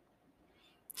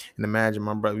 And imagine,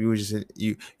 my brother, you was just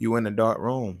you in a dark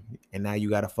room and now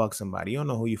you gotta fuck somebody. You don't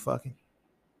know who you fucking.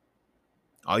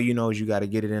 All you know is you gotta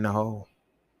get it in the hole.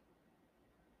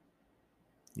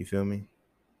 You feel me?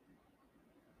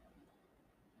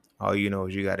 All you know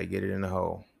is you gotta get it in the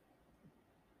hole.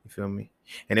 You feel me?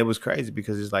 And it was crazy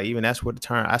because it's like, even that's where the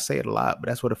term, I say it a lot, but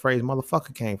that's where the phrase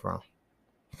motherfucker came from.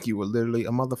 You were literally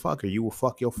a motherfucker. You will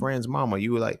fuck your friend's mama.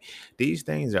 You were like, these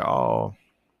things are all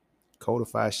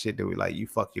codified shit that we like. You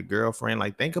fuck your girlfriend.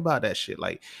 Like, think about that shit.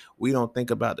 Like, we don't think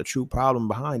about the true problem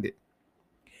behind it.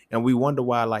 And we wonder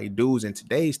why, like, dudes in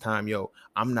today's time, yo,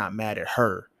 I'm not mad at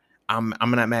her. I'm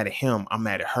not mad at him. I'm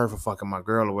mad at her for fucking my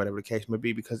girl or whatever the case may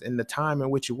be. Because in the time in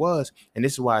which it was, and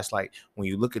this is why it's like, when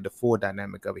you look at the full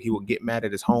dynamic of it, he would get mad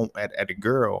at his home at a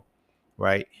girl,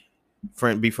 right?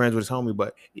 Be friends with his homie,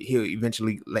 but he'll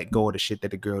eventually let go of the shit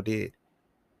that the girl did,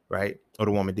 right? Or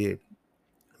the woman did.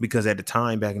 Because at the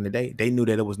time back in the day, they knew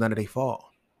that it was none of their fault.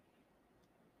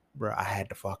 Bro, I had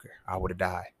to fuck her. I would have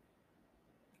died.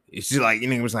 It's just like,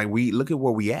 it was like, we look at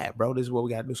where we at, bro. This is what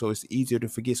we gotta do. So it's easier to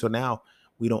forget. So now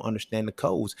we don't understand the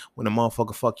codes. When the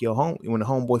motherfucker fuck your when the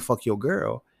homeboy fuck your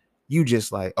girl, you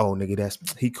just like, oh nigga, that's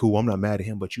he cool. I'm not mad at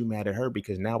him, but you mad at her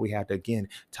because now we have to again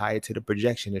tie it to the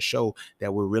projection to show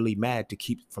that we're really mad to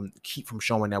keep from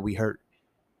showing that we hurt.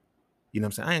 You know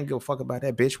what I'm saying? I ain't give a fuck about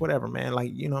that bitch, whatever, man.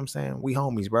 Like, you know what I'm saying? We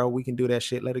homies, bro. We can do that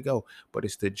shit, let it go. But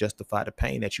it's to justify the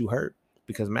pain that you hurt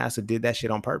because Master did that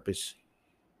shit on purpose.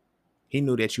 He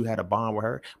knew that you had a bond with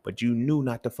her, but you knew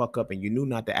not to fuck up and you knew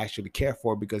not to actually care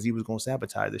for her because he was going to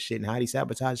sabotage the shit. And how he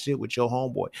sabotage shit with your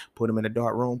homeboy? Put him in a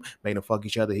dark room, made them fuck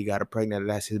each other. He got her pregnant, and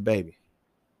that's his baby.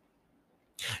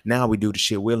 Now we do the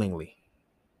shit willingly.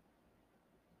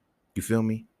 You feel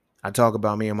me? I talk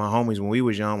about me and my homies when we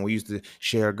was young. We used to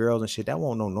share girls and shit. That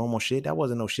wasn't no normal shit. That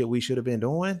wasn't no shit we should have been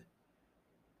doing.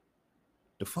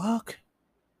 The fuck?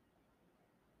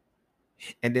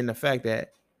 And then the fact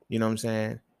that, you know what I'm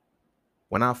saying?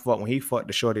 When he fucked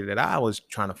the shorty that I was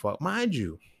trying to fuck, mind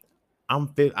you,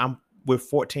 we're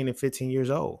 14 and 15 years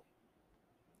old.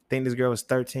 I think this girl was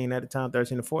 13 at the time,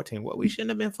 13 to 14. Well, we shouldn't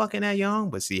have been fucking that young,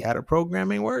 but see how the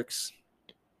programming works.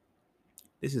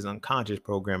 This is unconscious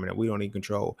programming that we don't even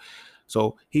control.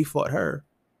 So he fought her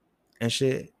and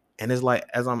shit. And it's like,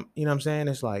 as I'm, you know what I'm saying?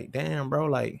 It's like, damn, bro,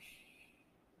 like,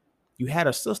 you had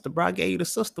a sister, bro. I gave you the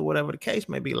sister, whatever the case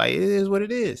may be. Like, it is what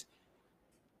it is.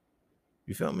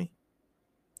 You feel me?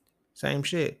 Same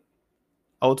shit.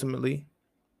 Ultimately,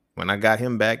 when I got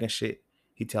him back and shit,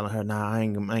 he telling her, nah, I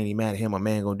ain't even mad at him. A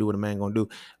man gonna do what a man gonna do.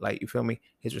 Like, you feel me?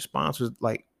 His response was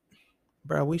like,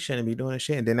 bro, we shouldn't be doing this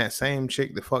shit. And then that same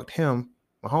chick that fucked him,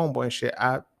 my homeboy and shit,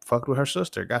 I fucked with her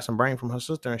sister, got some brain from her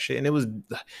sister and shit. And it was,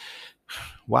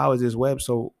 why was this web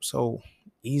so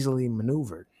easily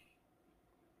maneuvered?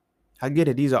 I get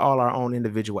it. These are all our own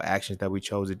individual actions that we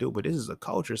chose to do, but this is a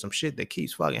culture, some shit that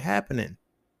keeps fucking happening.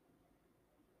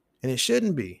 And it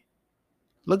shouldn't be.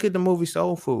 Look at the movie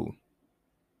Soul Food.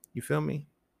 You feel me?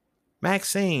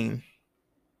 Maxine,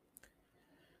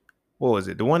 what was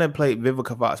it? The one that played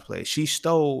Vivica Fox played. She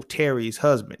stole Terry's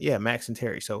husband. Yeah, Max and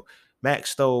Terry. So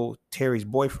Max stole Terry's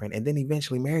boyfriend and then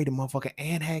eventually married the motherfucker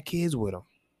and had kids with him.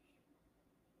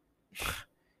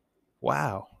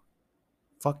 Wow.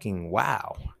 Fucking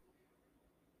wow.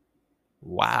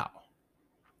 Wow.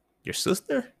 Your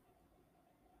sister?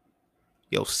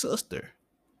 Your sister.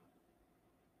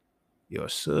 Your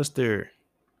sister.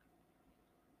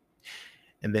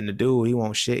 And then the dude, he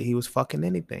won't shit. He was fucking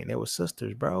anything. They were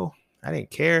sisters, bro. I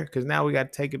didn't care because now we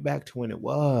got to take it back to when it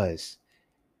was.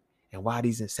 And why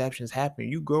these inceptions happen.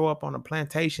 You grow up on a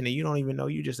plantation and you don't even know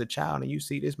you just a child and you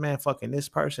see this man fucking this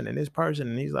person and he's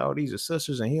like, oh, these are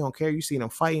sisters and he don't care. You see them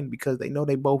fighting because they know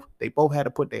they both had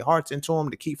to put their hearts into them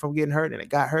to keep from getting hurt, and it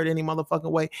got hurt any motherfucking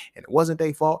way, and it wasn't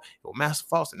their fault. It was master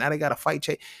fault, and now they got to fight.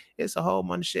 It's a whole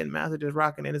bunch of shit. Master just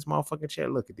rocking in his motherfucking chair.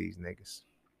 Look at these niggas.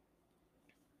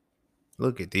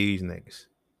 Look at these niggas.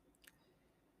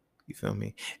 You feel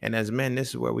me? And as men, this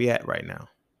is where we at right now.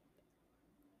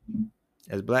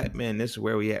 As black men, this is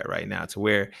where we at right now, to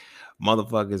where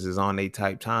motherfuckers is on their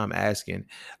type time asking,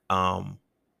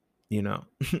 you know,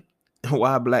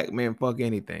 why black men fuck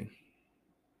anything?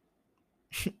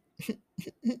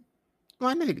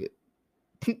 My nigga.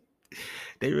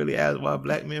 They really ask why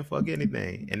black men fuck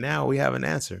anything. And now we have an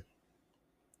answer.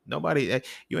 Nobody,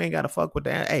 you ain't got to fuck with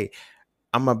that. Hey,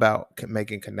 I'm about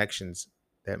making connections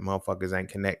that motherfuckers ain't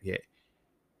connect yet.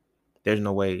 There's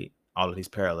no way all of these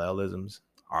parallelisms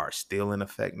are still in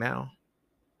effect now.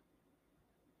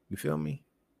 You feel me?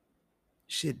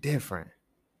 Shit different.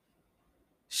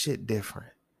 That's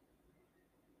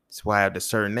why at a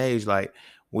certain age, like,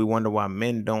 we wonder why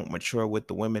men don't mature with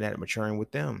the women that are maturing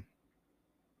with them.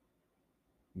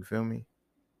 You feel me?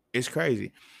 It's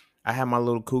crazy. I had my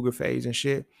little cougar phase and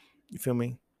shit. You feel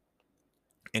me?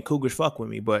 And cougars fuck with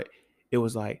me, but it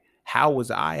was like, how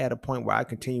was I at a point where I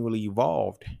continually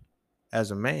evolved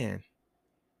as a man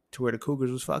to where the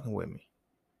cougars was fucking with me?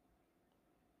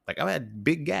 Like, I had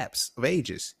big gaps of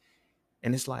ages.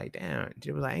 And it's like, damn,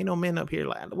 it was like, ain't no men up here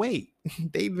like, wait,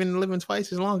 they've been living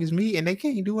twice as long as me and they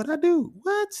can't do what I do.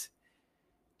 What?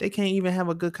 They can't even have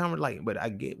a good conversation. Like, but I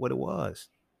get what it was.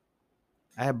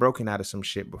 I had broken out of some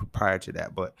shit prior to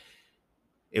that, but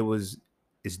it's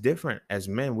different. As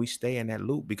men, we stay in that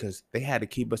loop because they had to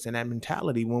keep us in that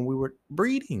mentality when we were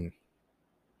breeding.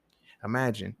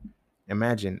 Imagine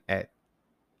at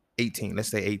 18, let's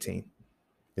say 18.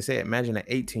 Imagine at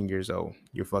 18 years old,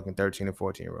 you're fucking 13 and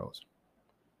 14-year-olds.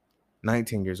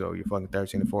 19 years old, you're fucking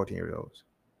 13 and 14-year-olds.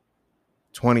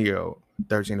 20-year-old,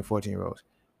 13 and 14-year-olds.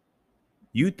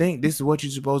 You think this is what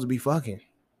you're supposed to be fucking.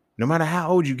 No matter how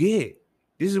old you get,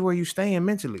 this is where you staying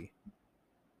mentally.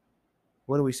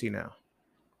 What do we see now?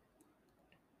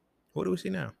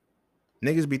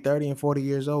 Niggas be 30 and 40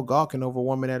 years old gawking over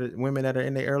women that are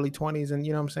in their early 20s and,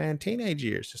 you know what I'm saying, teenage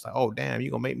years. Just like, oh, damn, you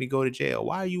gonna make me go to jail.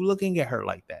 Why are you looking at her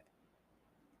like that?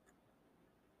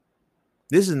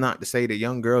 This is not to say that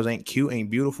young girls ain't cute,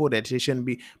 ain't beautiful, that she shouldn't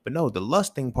be. But no, the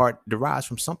lusting part derives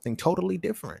from something totally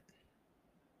different.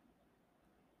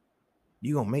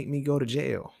 You gonna make me go to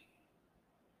jail.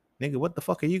 Nigga, what the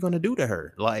fuck are you gonna do to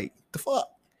her? Like, the fuck?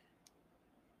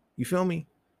 You feel me?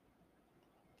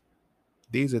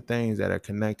 These are things that are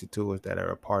connected to us, that are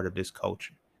a part of this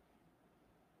culture,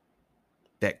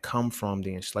 that come from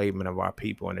the enslavement of our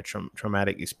people and the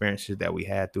traumatic experiences that we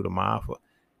had through the Maafa.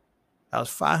 That was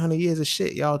 500 years of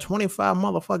shit, y'all. 25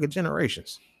 motherfucking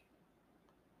generations.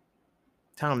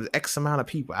 Times X amount of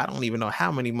people. I don't even know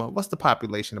how many. What's the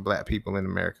population of black people in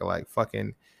America? Like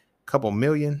fucking couple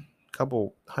million,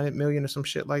 couple 100 million or some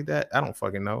shit like that. I don't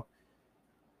fucking know.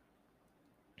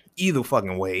 Either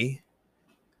fucking way.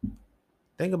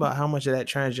 Think about how much of that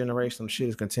transgenerational shit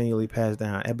is continually passed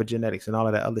down, epigenetics and all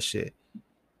of that other shit.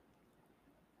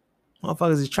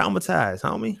 Motherfuckers is traumatized,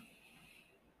 homie.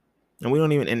 And we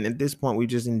don't even, and at this point, we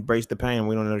just embrace the pain.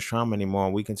 We don't know the trauma anymore.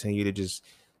 We continue to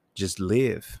just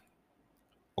live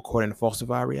according to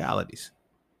falsified realities.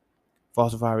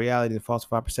 Falsified reality and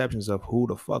falsified perceptions of who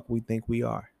the fuck we think we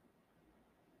are.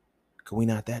 Cause we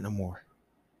not that no more.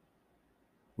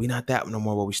 We not that no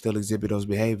more, but we still exhibit those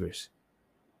behaviors.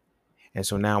 And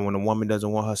so now when a woman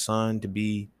doesn't want her son to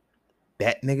be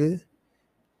that nigga,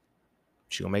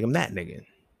 she gonna make him that nigga.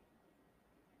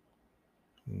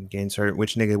 Get insert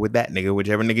which nigga with that nigga,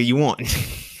 whichever nigga you want.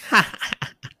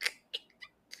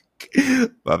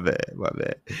 My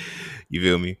bad. You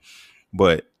feel me?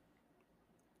 But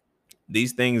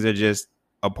these things are just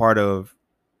a part of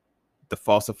the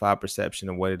falsified perception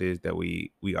of what it is that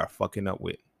we are fucking up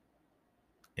with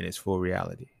in its full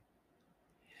reality.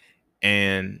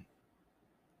 And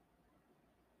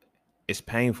it's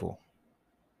painful.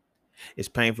 It's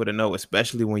painful to know,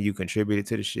 especially when you contributed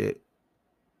to the shit.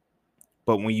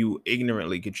 But when you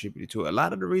ignorantly contributed to it, a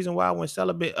lot of the reason why I went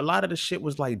celibate, a lot of the shit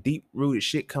was like deep rooted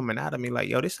shit coming out of me. Like,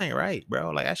 yo, this ain't right,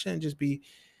 bro. Like, I shouldn't just be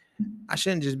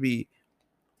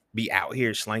out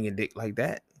here slinging dick like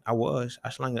that. I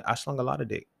slung a lot of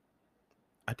dick.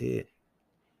 I did.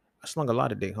 I slung a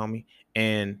lot of dick, homie.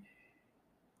 And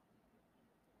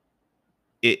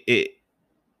it it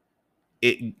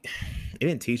it it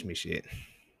didn't teach me shit.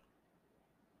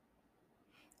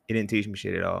 It didn't teach me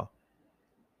shit at all.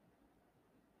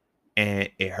 And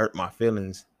it hurt my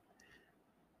feelings.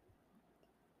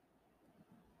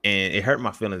 And it hurt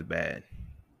my feelings bad.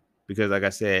 Because like I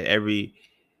said, every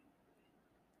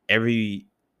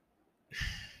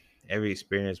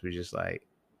experience was just like,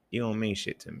 you don't mean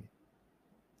shit to me.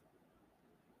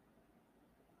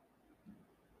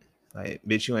 Like,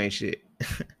 bitch, you ain't shit.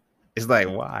 It's like,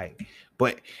 why?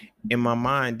 But in my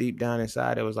mind, deep down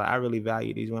inside, it was like, I really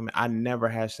value these women. I never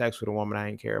had sex with a woman I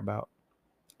didn't care about.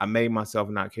 I made myself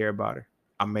not care about her.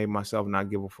 I made myself not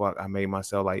give a fuck. I made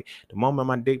myself like, the moment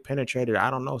my dick penetrated, I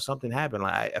don't know, something happened.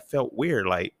 Like, I felt weird.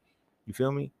 Like, you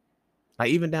feel me? Like,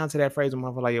 even down to that phrase, I'm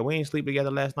like, yo, we ain't sleep together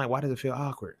last night. Why does it feel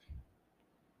awkward?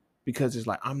 Because it's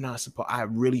like, I'm not supposed, I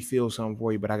really feel something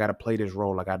for you, but I got to play this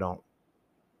role like I don't.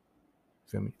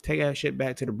 Feel me? Take that shit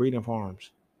back to the breeding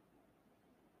farms.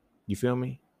 You feel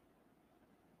me?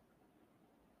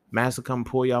 Master come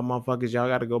pull y'all motherfuckers. Y'all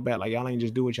got to go back. Like, y'all ain't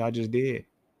just do what y'all just did.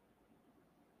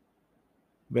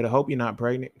 Better hope you're not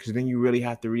pregnant, because then you really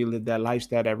have to relive that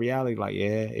lifestyle, that reality. Like,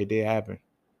 yeah, it did happen.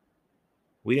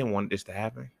 We didn't want this to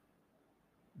happen.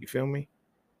 You feel me?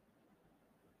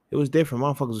 It was different.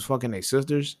 Motherfuckers was fucking their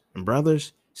sisters and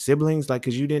brothers, siblings, like,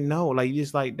 because you didn't know. Like, you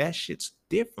just like, that shit's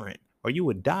different. Or you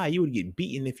would die. You would get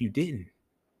beaten if you didn't.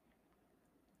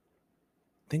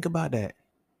 Think about that.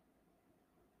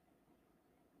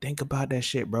 Think about that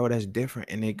shit, bro. That's different.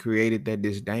 And they created that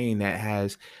disdain that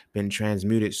has been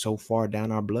transmuted so far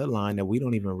down our bloodline that we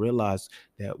don't even realize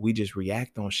that we just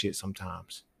react on shit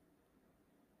sometimes.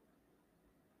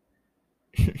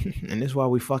 And that's why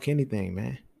we fuck anything,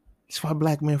 man. That's why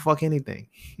black men fuck anything.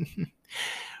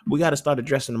 We got to start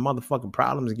addressing the motherfucking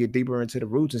problems and get deeper into the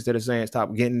roots instead of saying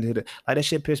stop getting into the, like, that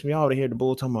shit pissed me off to hear the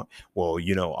bull talking about, well,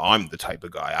 you know, I'm the type of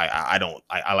guy.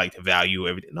 I like to value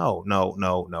everything. No.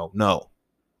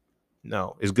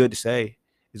 No, it's good to say.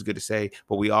 It's good to say,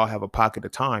 but we all have a pocket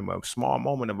of time, a small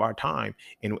moment of our time.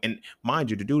 And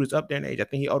mind you, the dude is up there in age. I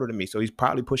think he older than me, so he's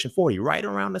probably pushing 40, right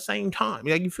around the same time.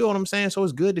 Like, you feel what I'm saying? So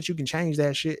it's good that you can change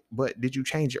that shit, but did you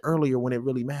change it earlier when it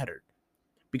really mattered?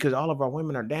 Because all of our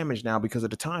women are damaged now because of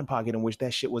the time pocket in which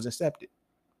that shit was incepted.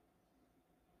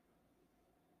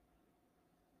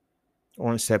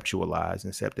 Or inceptualized.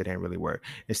 Incepted ain't really word.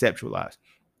 Inceptualized.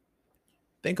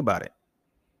 Think about it.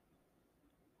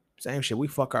 Same shit. We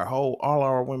fuck all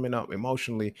our women up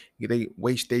emotionally. They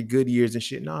waste their good years and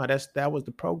shit. Nah, that was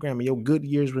the programming. Your good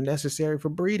years were necessary for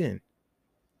breeding.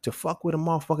 To fuck with a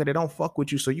motherfucker that don't fuck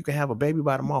with you, so you can have a baby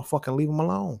by the motherfucker and leave them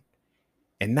alone.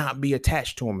 And not be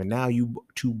attached to them. And now you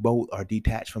two both are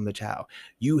detached from the child.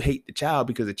 You hate the child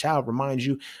because the child reminds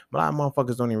you. A lot of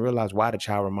motherfuckers don't even realize why the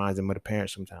child reminds them of the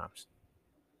parents sometimes.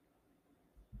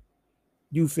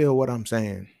 You feel what I'm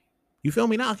saying? You feel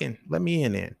me knocking? Let me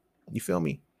in then. You feel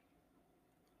me?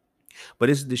 But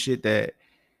this is the shit that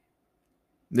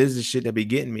be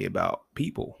getting me about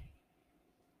people.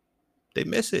 They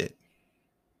miss it.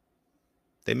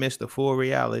 They miss the full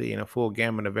reality and a full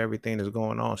gamut of everything that's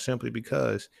going on simply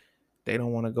because they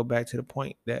don't want to go back to the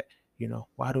point that, you know,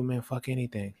 why do men fuck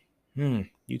anything?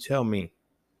 You tell me.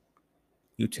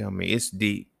 You tell me. It's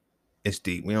deep. It's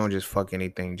deep. We don't just fuck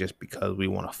anything just because we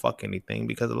want to fuck anything,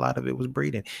 because a lot of it was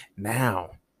breeding.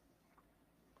 Now,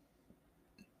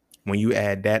 when you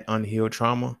add that unhealed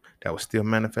trauma that was still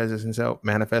manifesting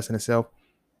itself,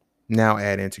 now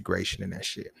add integration in that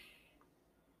shit.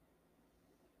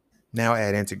 Now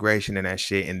add integration in that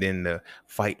shit, and then the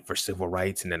fight for civil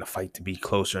rights, and then the fight to be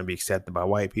closer and be accepted by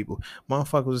white people.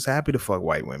 Motherfuckers was happy to fuck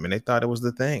white women. They thought it was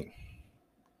the thing.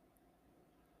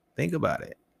 Think about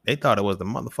it. They thought it was the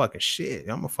motherfucking shit.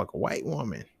 I'm gonna fuck a white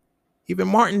woman. Even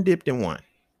Martin dipped in one.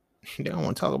 They don't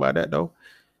want to talk about that though.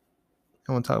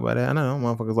 I want to talk about that. I know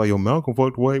motherfuckers like, yo, Malcolm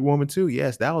fucked a white woman too.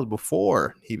 Yes, that was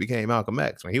before he became Malcolm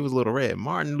X. When he was Little Red,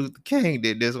 Martin Luther King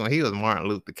did this when he was Martin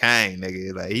Luther King,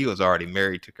 nigga. Like, he was already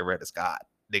married to Coretta Scott,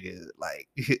 nigga. Like,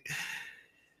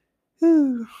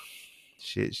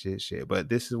 shit. But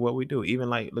this is what we do. Even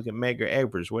like, look at Medgar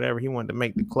Evers, whatever he wanted to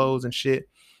make the clothes and shit.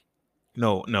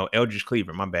 No, Eldridge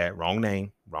Cleaver. My bad. Wrong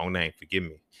name. Forgive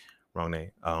me. Wrong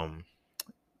name.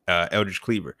 Eldridge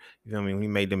Cleaver. You know what I mean? He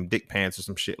made them dick pants or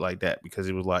some shit like that because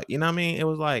it was like, you know what I mean? It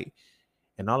was like,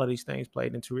 and all of these things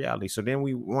played into reality. So then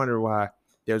we wonder why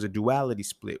there's a duality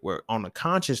split where on a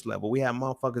conscious level, we have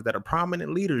motherfuckers that are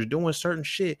prominent leaders doing certain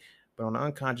shit, but on the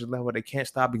unconscious level, they can't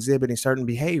stop exhibiting certain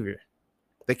behavior.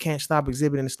 They can't stop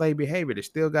exhibiting slave behavior. They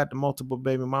still got the multiple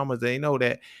baby mamas. They know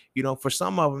that, you know, for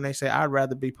some of them, they say, I'd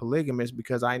rather be polygamous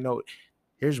because I know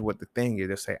Here's what the thing is.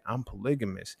 They'll say, I'm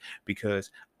polygamous because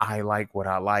I like what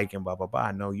I like and blah, blah,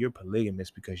 blah. No, you're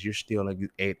polygamous because you're still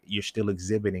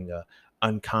exhibiting a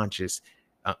unconscious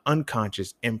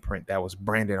imprint that was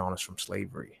branded on us from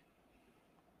slavery.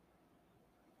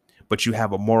 But you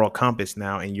have a moral compass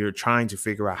now, and you're trying to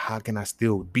figure out, how can I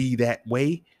still be that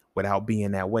way without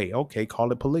being that way? Okay,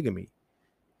 call it polygamy.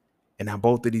 And now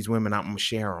both of these women, I'm going to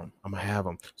share them. I'm going to have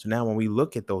them. So now when we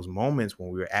look at those moments, when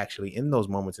we were actually in those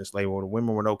moments in slavery, where the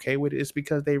women were okay with it, it's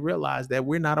because they realized that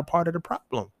we're not a part of the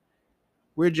problem.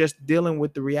 We're just dealing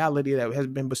with the reality that has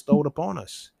been bestowed upon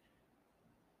us.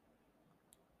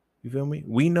 You feel me?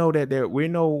 We know what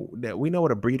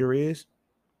a breeder is.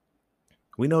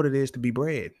 We know what it is to be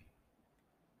bred.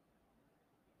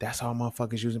 That's all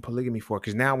motherfuckers using polygamy for.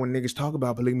 Because now when niggas talk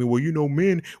about polygamy, well,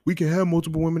 men, we can have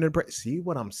multiple women in the See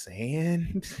what I'm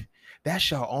saying? That's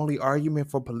your only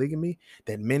argument for polygamy?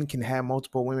 That men can have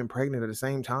multiple women pregnant at the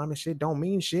same time and shit? Don't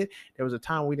mean shit. There was a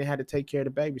time we didn't have to take care of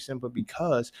the baby simply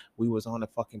because we was on a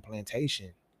fucking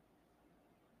plantation.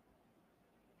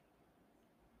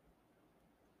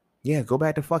 Yeah, go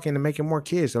back to fucking and making more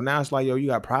kids. So now it's like, yo, you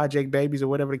got project babies or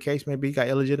whatever the case may be. You got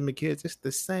illegitimate kids. It's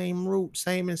the same root,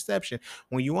 same inception.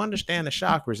 When you understand the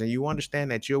chakras and you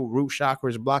understand that your root chakra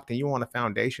is blocked and you want a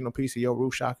foundational piece of your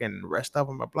root chakra and the rest of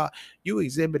them are blocked, you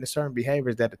exhibit certain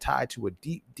behaviors that are tied to a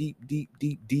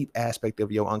deep aspect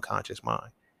of your unconscious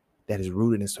mind that is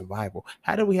rooted in survival.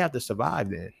 How do we have to survive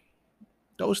then?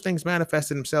 Those things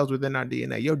manifested themselves within our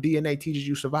DNA. Your DNA teaches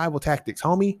you survival tactics,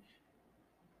 homie.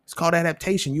 It's called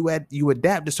adaptation. You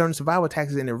adapt to certain survival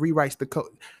tactics and it rewrites the code.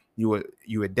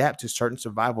 You adapt to certain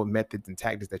survival methods and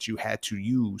tactics that you had to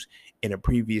use in a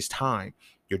previous time.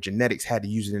 Your genetics had to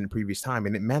use it in the previous time,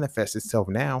 and it manifests itself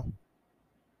now.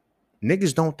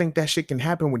 Niggas don't think that shit can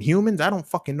happen with humans. I don't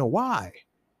fucking know why.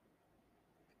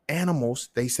 Animals,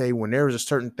 they say when there was a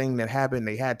certain thing that happened,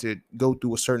 they had to go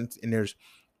through a certain, and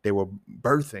they were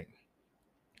birthing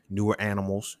newer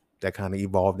animals that kind of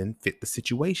evolved and fit the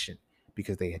situation,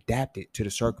 because they adapted to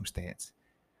the circumstance.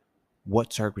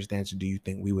 What circumstances do you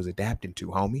think we was adapting to,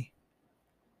 homie?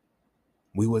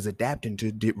 We was adapting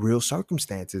to real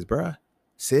circumstances, bruh.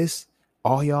 Sis,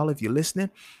 all y'all, if you're listening,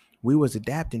 we was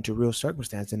adapting to real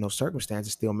circumstances, and those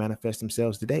circumstances still manifest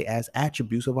themselves today as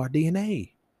attributes of our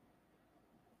DNA.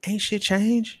 Ain't shit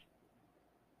changed.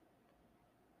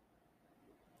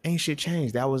 Ain't shit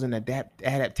changed. That was an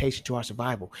adaptation to our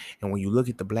survival. And when you look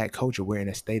at the black culture, we're in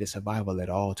a state of survival at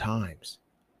all times.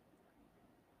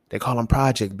 They call them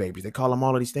project babies. They call them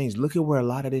all of these things. Look at where a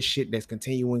lot of this shit that's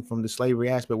continuing from the slavery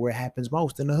aspect, where it happens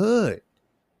most, in the hood.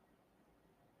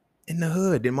 In the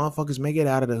hood. Then motherfuckers make it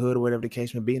out of the hood or whatever the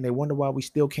case may be, and they wonder why we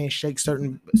still can't shake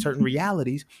certain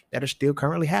realities that are still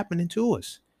currently happening to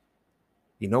us.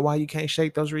 You know why you can't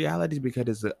shake those realities? Because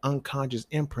it's an unconscious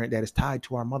imprint that is tied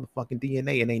to our motherfucking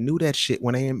DNA, and they knew that shit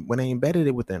when they embedded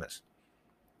it within us.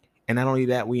 And not only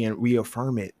that, we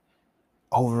reaffirm it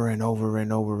over and over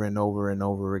and over and over and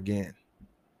over again.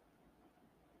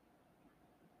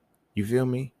 You feel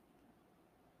me?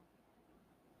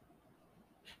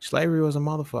 Slavery was a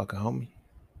motherfucker, homie.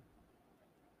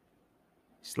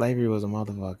 Slavery was a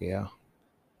motherfucker, y'all.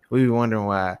 We be wondering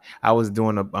why. I was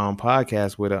doing a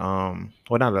podcast with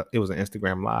it was an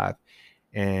Instagram live,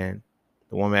 and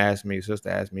the woman sister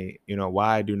asked me,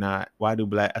 why do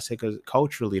black? I said, because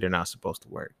culturally they're not supposed to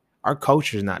work. Our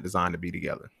culture is not designed to be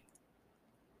together.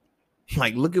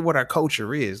 Like, look at what our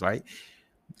culture is, right?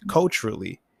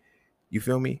 Culturally, you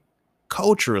feel me?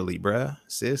 Culturally, bruh,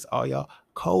 sis, all y'all,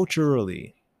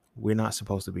 culturally, we're not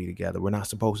supposed to be together. We're not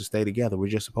supposed to stay together. We're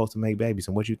just supposed to make babies.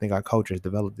 And what you think our culture is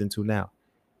developed into now?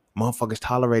 Motherfuckers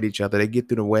tolerate each other. They get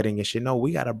through the wedding and shit. No,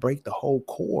 we got to break the whole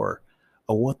core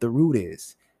of what the root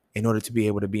is in order to be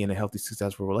able to be in a healthy,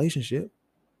 successful relationship.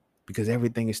 Because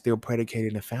everything is still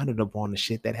predicated and founded upon the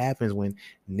shit that happens when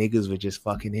niggas were just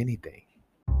fucking anything.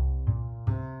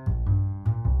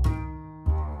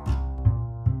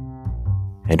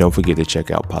 And don't forget to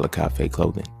check out Cafe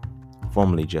Clothing,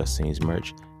 formerly Just Scenes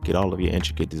merch. Get all of your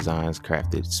intricate designs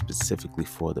crafted specifically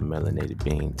for the melanated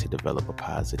being to develop a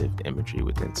positive imagery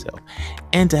within self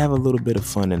and to have a little bit of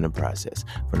fun in the process.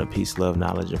 From the peace, love,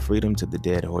 knowledge, and freedom to the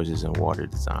dead horses and water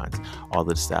designs, all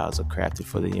the styles are crafted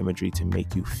for the imagery to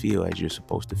make you feel as you're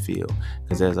supposed to feel.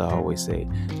 Because as I always say,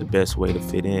 the best way to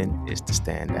fit in is to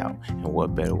stand out. And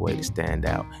what better way to stand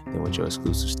out than with your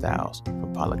exclusive styles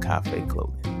from Cafe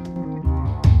Clothing.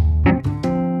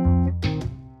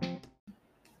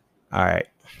 All right,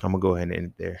 I'm gonna go ahead and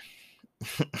end it there.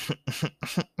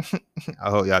 I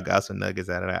hope y'all got some nuggets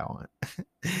out of that one.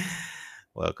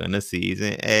 Welcome to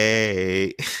season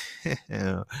 8.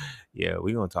 Yeah,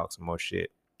 we're gonna talk some more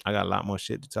shit. I got a lot more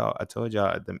shit to talk. I told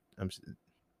y'all I'm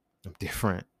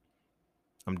different.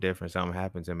 I'm different. Something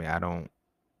happened to me. I don't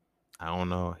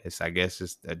know. I guess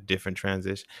it's a different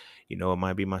transition. It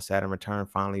might be my Saturn return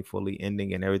finally fully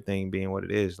ending and everything being what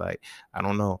it is. Like, I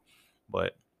don't know.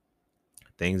 But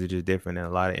things are just different and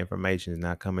a lot of information is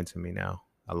not coming to me now.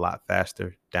 A lot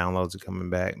faster. Downloads are coming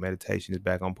back. Meditation is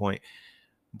back on point.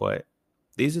 But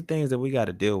these are things that we got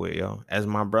to deal with, yo. As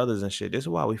my brothers and shit. This is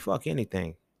why we fuck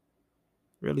anything.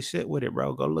 Really sit with it,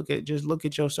 bro. Just look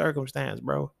at your circumstance,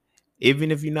 bro.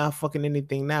 Even if you're not fucking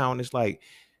anything now, and it's like,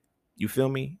 you feel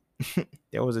me?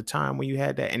 There was a time when you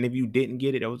had that, and if you didn't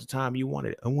get it, there was a time you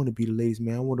wanted it. I want to be the ladies,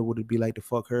 man. I wonder what it'd be like to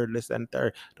fuck her, this, that, and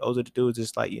third. Those are the dudes.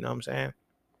 It's like, you know what I'm saying?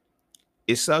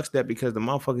 It sucks that because the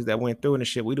motherfuckers that went through and the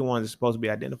shit, we the ones that's supposed to be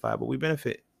identified, but we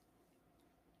benefit.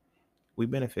 We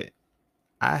benefit.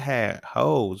 I had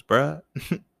hoes, bruh.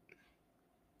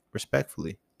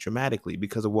 Respectfully, dramatically,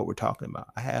 because of what we're talking about.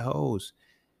 I had hoes.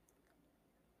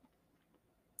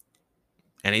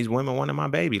 And these women wanted my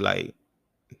baby. Like,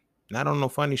 not on no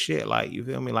funny shit. Like, you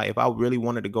feel me? Like, if I really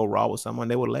wanted to go raw with someone,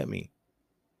 they would let me.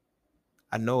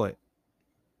 I know it.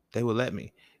 They would let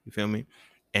me. You feel me?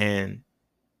 And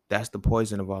that's the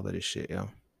poison of all of this shit, yo.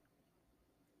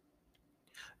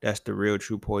 That's the real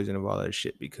true poison of all of this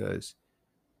shit, because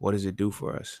what does it do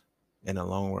for us in the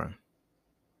long run?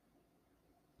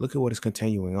 Look at what is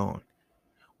continuing on.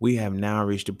 We have now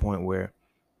reached a point where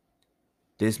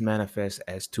this manifests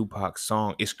as Tupac's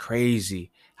song. It's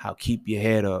crazy how Keep Your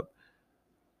Head Up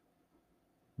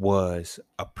was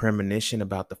a premonition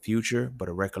about the future, but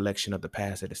a recollection of the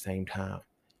past at the same time.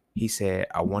 He said,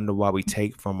 I wonder why we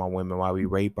take from our women, why we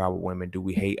rape our women. Do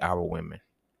we hate our women?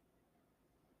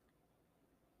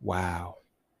 Wow.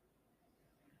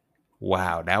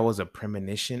 Wow, that was a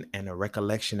premonition and a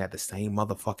recollection at the same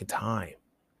motherfucking time.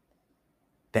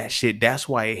 That shit, that's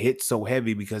why it hit so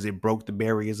heavy, because it broke the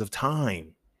barriers of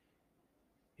time.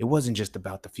 It wasn't just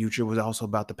about the future, it was also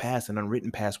about the past, an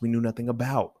unwritten past we knew nothing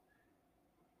about.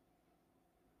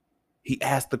 He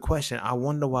asked the question, I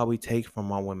wonder why we take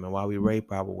from our women, why we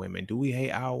rape our women. Do we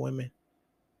hate our women?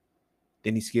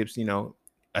 Then he skips,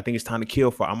 I think it's time to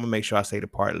kill for. I'm gonna make sure I say the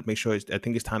part. Make sure I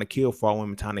think it's time to kill for our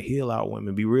women, time to heal our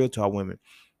women, be real to our women.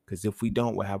 Because if we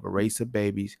don't, we'll have a race of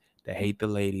babies that hate the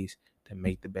ladies that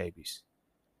make the babies.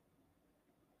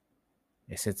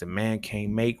 And since a man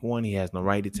can't make one, he has no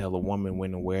right to tell a woman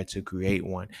when and where to create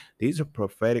one. These are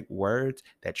prophetic words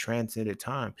that transcended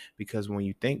time. Because when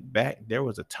you think back, there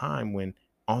was a time when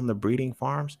on the breeding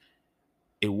farms,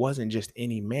 it wasn't just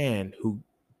any man who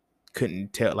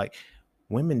couldn't tell. Like,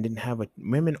 women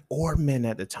or men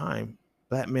at the time,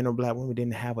 black men or black women,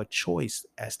 didn't have a choice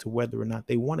as to whether or not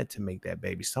they wanted to make that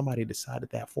baby. Somebody decided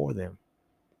that for them.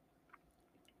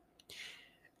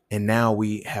 And now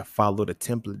we have followed a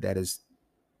template that is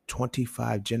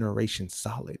 25 generations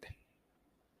solid.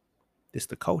 This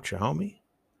the culture, homie.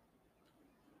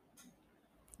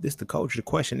 This the culture. The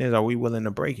question is, are we willing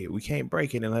to break it? We can't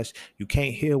break it unless you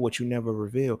can't heal what you never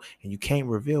reveal, and you can't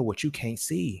reveal what you can't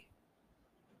see.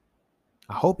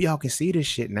 I hope y'all can see this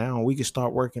shit now, and we can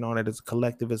start working on it as a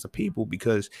collective, as a people,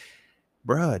 because,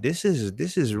 bruh, this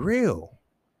is real.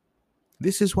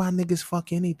 This is why niggas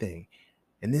fuck anything.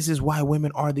 And this is why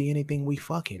women are the anything we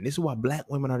fucking. This is why black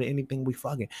women are the anything we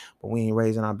fucking. But we ain't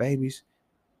raising our babies.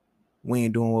 We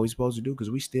ain't doing what we supposed to do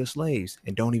because we still slaves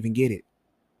and don't even get it.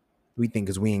 We think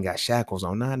because we ain't got shackles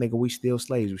on. Nah, nigga, we still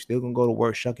slaves. We still gonna go to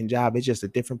work, shucking job. It's just a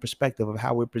different perspective of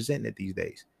how we're presenting it these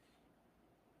days.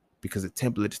 Because the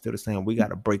template is still the same. We got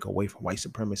to break away from white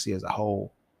supremacy as a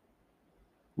whole.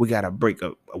 We got to break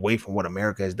away from what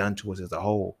America has done to us as a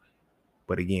whole.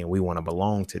 But again, we want to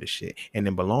belong to the shit. And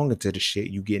then belonging to the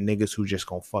shit, you get niggas who just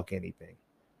gonna fuck anything.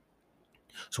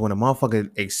 So when a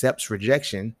motherfucker accepts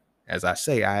rejection, as I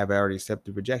say, I have already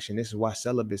accepted rejection. This is why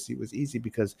celibacy was easy,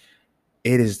 because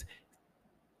it is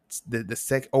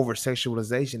the over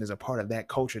sexualization is a part of that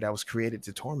culture that was created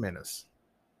to torment us.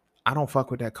 I don't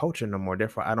fuck with that culture no more.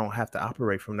 Therefore, I don't have to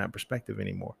operate from that perspective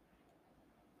anymore.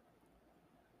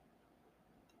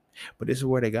 But this is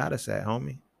where they got us at,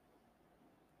 homie.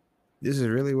 This is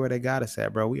really where they got us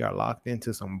at, bro. We are locked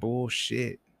into some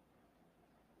bullshit.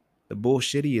 The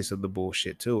bullshittiest of the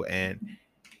bullshit, too. And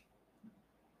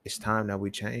it's time that we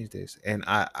change this. And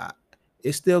I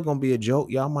it's still gonna be a joke.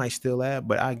 Y'all might still add,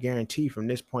 but I guarantee from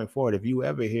this point forward, if you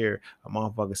ever hear a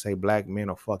motherfucker say black men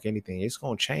or fuck anything, it's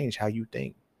gonna change how you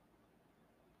think.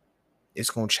 It's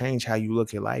gonna change how you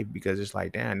look at life, because it's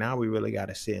like, damn, now we really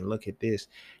gotta sit and look at this.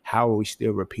 How are we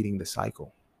still repeating the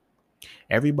cycle?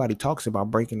 Everybody talks about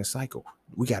breaking the cycle.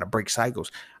 We gotta break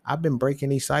cycles. I've been breaking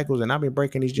these cycles and I've been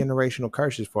breaking these generational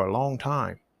curses for a long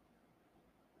time.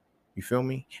 You feel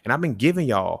me? And I've been giving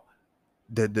y'all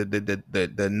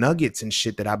the nuggets and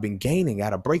shit that I've been gaining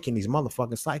out of breaking these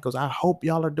motherfucking cycles. I hope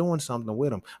y'all are doing something with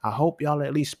them. I hope y'all are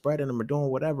at least spreading them or doing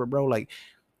whatever, bro. Like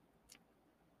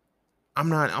I'm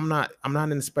not in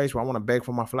the space where I want to beg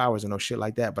for my flowers and no shit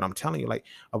like that. But I'm telling you, like,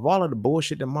 of all of the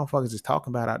bullshit that motherfuckers is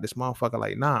talking about out this motherfucker,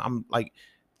 like, nah, I'm like,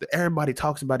 everybody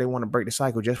talks about they want to break the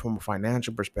cycle just from a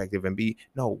financial perspective and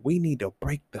no, we need to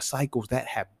break the cycles that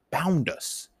have bound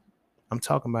us. I'm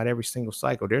talking about every single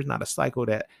cycle. There's not a cycle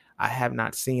that I have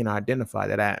not seen or identified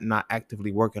that I'm not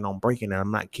actively working on breaking, and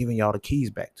I'm not giving y'all the keys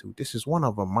back to. This is one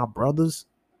of them, my brothers.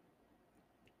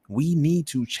 We need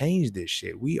to change this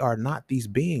shit. We are not these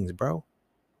beings, bro.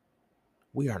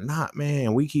 We are not,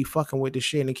 man. We keep fucking with this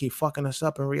shit and it keep fucking us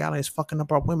up. In reality, it's fucking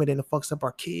up our women and it fucks up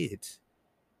our kids.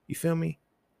 You feel me?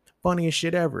 Funniest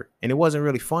shit ever. And it wasn't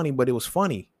really funny, but it was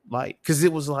funny. Like, cause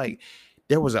it was like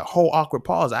there was a whole awkward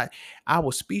pause. I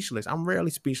was speechless. I'm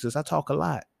rarely speechless. I talk a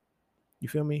lot. You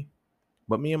feel me?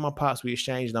 But me and my pops, we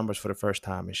exchanged numbers for the first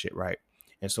time and shit, right?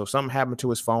 And so something happened to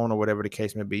his phone or whatever the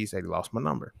case may be. He said he lost my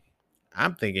number.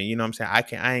 I'm thinking, you know what I'm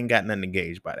saying? I ain't got nothing to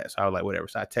gauge by that. So I was like, whatever.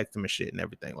 So I texted him and shit and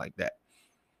everything like that.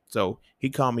 So he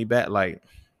called me back like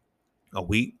a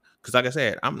week. Cause like I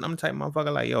said, I'm the type of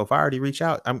motherfucker like, yo, if I already reach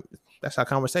out, that's how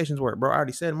conversations work, bro. I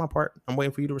already said my part. I'm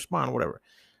waiting for you to respond or whatever.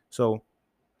 So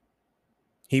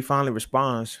he finally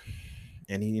responds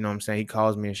and he, you know what I'm saying? He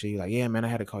calls me and shit. He's like, yeah, man, I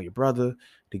had to call your brother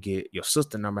to get your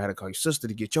sister number. I had to call your sister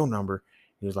to get your number.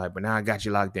 He was like, but now I got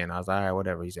you locked in. I was like, all right,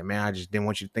 whatever. He said, man, I just didn't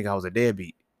want you to think I was a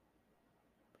deadbeat.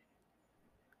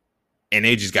 And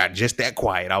it just got just that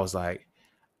quiet. I was like,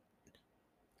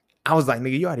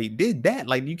 nigga, you already did that.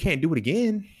 Like, you can't do it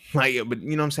again. Like, but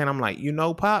you know what I'm saying? I'm like,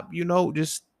 Pop,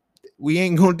 just we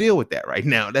ain't gonna deal with that right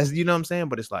now. That's, you know what I'm saying?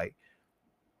 But it's like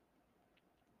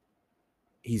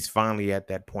he's finally at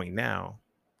that point now,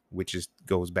 which is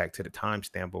goes back to the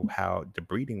timestamp of how the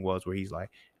breeding was, where he's like,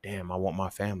 damn, I want my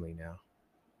family now.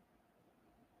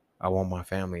 I want my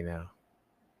family now.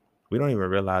 We don't even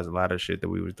realize a lot of shit that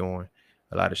we was doing,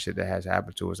 a lot of shit that has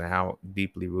happened to us, and how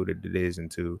deeply rooted it is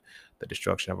into the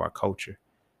destruction of our culture,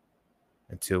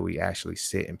 until we actually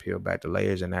sit and peel back the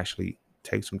layers and actually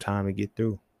take some time to get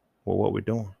through with what we're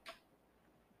doing.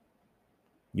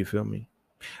 You feel me?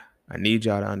 I need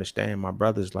y'all to understand, my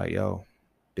brothers, like, yo,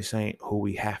 this ain't who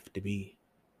we have to be.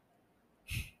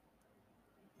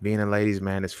 Being a ladies'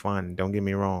 man is fun, don't get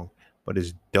me wrong, but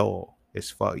it's dull. It's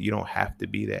fuck. You don't have to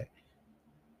be that.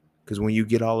 Because when you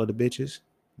get all of the bitches,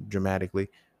 dramatically,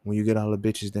 when you get all the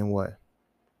bitches, then what?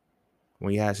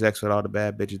 When you have sex with all the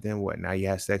bad bitches, then what? Now you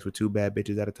have sex with 2 bad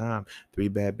bitches at a time, 3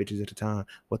 bad bitches at a time.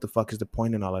 What the fuck is the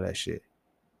point in all of that shit?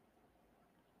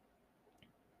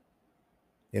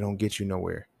 It don't get you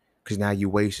nowhere. Because now you're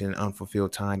wasting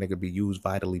unfulfilled time that could be used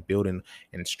vitally building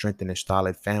and strengthening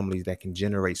solid families that can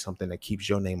generate something that keeps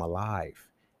your name alive,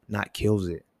 not kills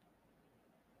it.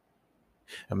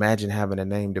 Imagine having a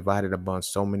name divided among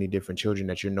so many different children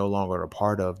that you're no longer a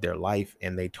part of their life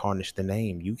and they tarnish the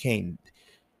name. You can't.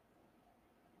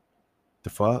 The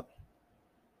fuck?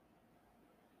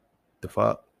 The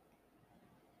fuck?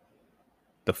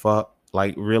 The fuck?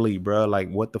 Like, really, bro? Like,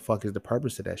 what the fuck is the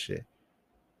purpose of that shit?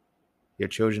 Your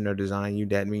children are designing you.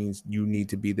 That means you need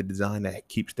to be the design that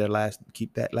keep that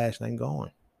last name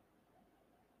going.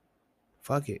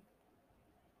 Fuck it.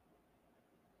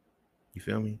 You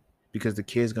feel me? Because the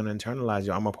kid's gonna internalize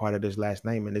you. I'm a part of this last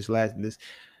name, and this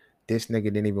nigga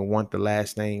didn't even want the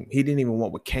last name. He didn't even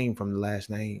want what came from the last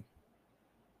name.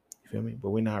 You feel me?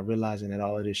 But we're not realizing that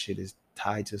all of this shit is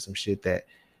tied to some shit that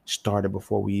started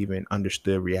before we even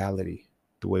understood reality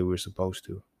the way we were supposed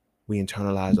to. We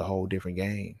internalized a whole different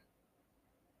game.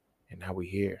 And now we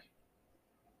here.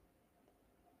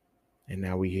 And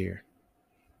now we here.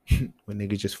 When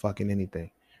niggas just fucking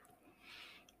anything.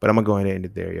 But I'm gonna go ahead and end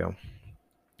it there, yo.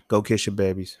 Go kiss your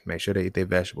babies. Make sure they eat their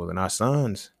vegetables. And our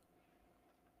sons,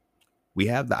 we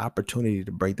have the opportunity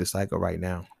to break the cycle right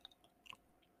now.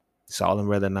 It's all in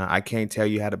whether or not. I can't tell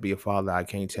you how to be a father. I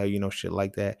can't tell you no shit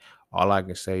like that. All I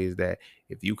can say is that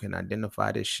if you can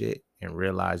identify this shit and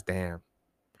realize, damn,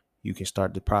 you can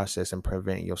start the process and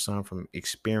prevent your son from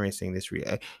experiencing this.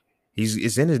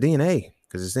 It's in his DNA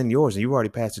because it's in yours and you've already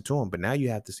passed it to him. But now you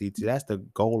have to see, that's the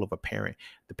goal of a parent.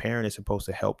 The parent is supposed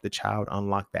to help the child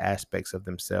unlock the aspects of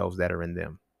themselves that are in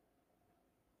them.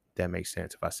 That makes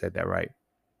sense if I said that right.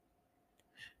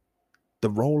 The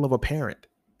role of a parent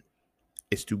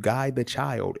is to guide the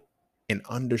child in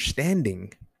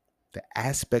understanding the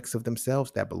aspects of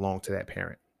themselves that belong to that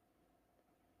parent.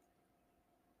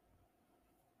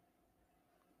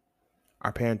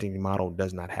 Our parenting model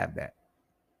does not have that.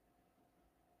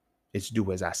 It's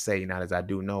do as I say, not as I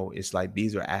do. No, it's like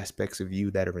these are aspects of you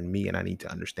that are in me and I need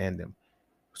to understand them.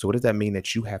 So what does that mean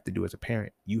that you have to do as a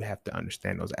parent? You have to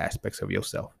understand those aspects of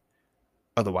yourself.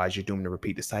 Otherwise, you're doomed to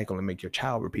repeat the cycle and make your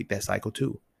child repeat that cycle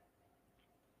too.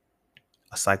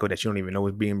 A cycle that you don't even know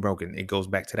is being broken. It goes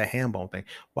back to that ham bone thing.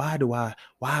 Why do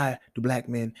black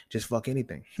men just fuck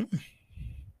anything?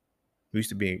 We used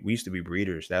to be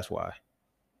breeders. That's why.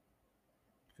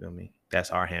 Feel me? That's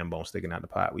our ham bone sticking out the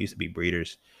pot. We used to be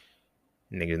breeders.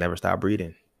 Niggas never stopped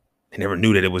breeding. They never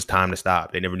knew that it was time to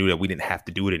stop. They never knew that we didn't have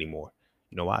to do it anymore.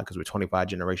 You know why? Because we're 25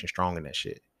 generations strong in that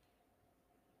shit.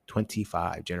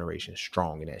 25 generations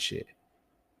strong in that shit.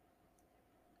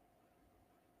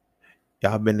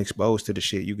 Y'all been exposed to the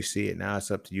shit. You can see it. Now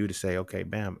it's up to you to say, okay,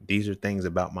 bam, these are things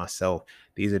about myself.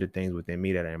 These are the things within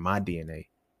me that are in my DNA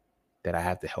that I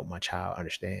have to help my child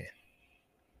understand.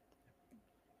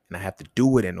 And I have to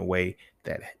do it in a way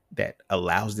that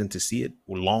allows them to see it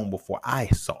long before I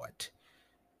saw it.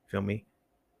 Feel me?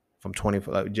 From 20,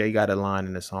 like Jay got a line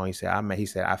in the song. He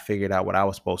said, I figured out what I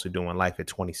was supposed to do in life at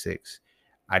 26.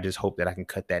 I just hope that I can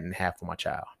cut that in half for my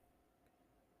child.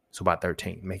 So about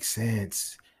 13. Makes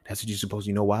sense. That's what you're supposed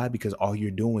to. You know why? Because all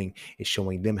you're doing is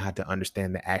showing them how to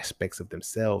understand the aspects of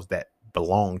themselves that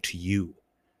belong to you.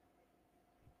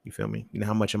 You feel me? You know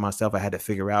how much of myself I had to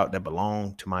figure out that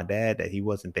belonged to my dad, that he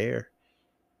wasn't there.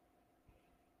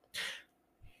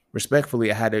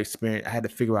 Respectfully, I had to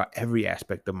figure out every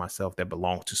aspect of myself that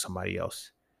belonged to somebody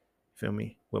else. Feel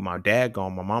me? With my dad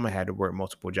gone, my mama had to work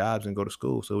multiple jobs and go to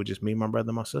school. So it was just me, my brother,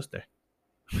 and my sister.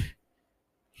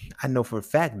 I know for a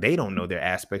fact they don't know their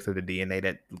aspects of the DNA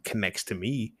that connects to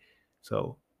me.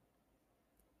 So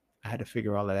I had to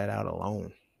figure all of that out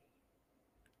alone.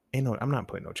 I'm not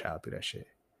putting no child through that shit.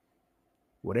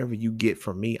 Whatever you get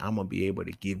from me, I'm gonna be able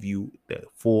to give you the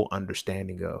full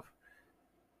understanding of.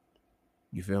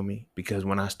 You feel me? Because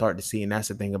when I start to see, and that's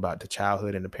the thing about the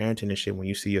childhood and the parenting and shit, when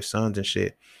you see your sons and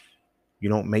shit, you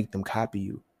don't make them copy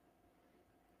you.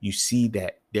 You see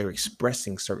that they're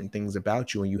expressing certain things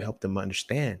about you and you help them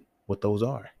understand what those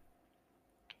are.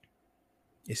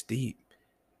 It's deep.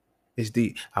 It's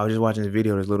deep. I was just watching this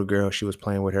video of this little girl. She was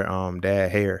playing with her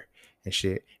dad hair and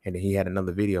shit. And then he had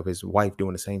another video of his wife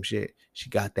doing the same shit. She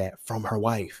got that from her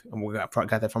wife. And we got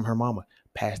that from her mama.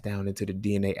 Passed down into the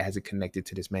DNA as it connected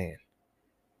to this man.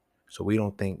 So we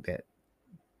don't think that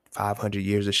 500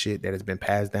 years of shit that has been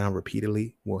passed down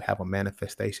repeatedly will have a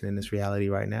manifestation in this reality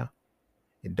right now.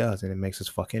 It does, and it makes us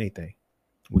fuck anything.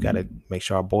 We got to make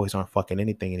sure our boys aren't fucking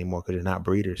anything anymore because they're not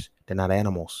breeders. They're not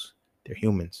animals. They're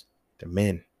humans. They're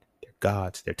men. They're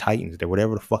gods. They're titans. They're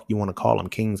whatever the fuck you want to call them.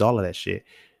 Kings, all of that shit.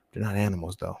 They're not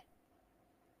animals, though.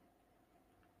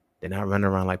 They're not running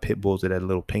around like pit bulls with that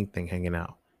little pink thing hanging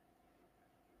out.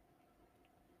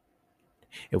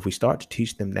 If we start to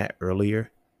teach them that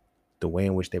earlier, the way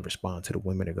in which they respond to the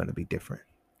women are going to be different.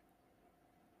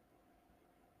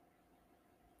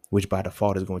 Which by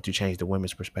default is going to change the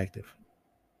women's perspective.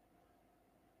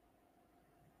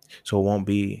 So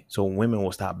women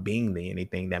will stop being the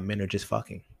anything that men are just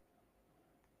fucking.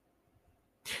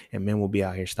 And men will be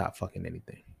out here stop fucking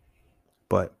anything.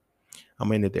 But I'm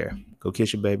gonna end it there. Go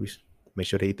kiss your babies. Make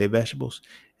sure they eat their vegetables.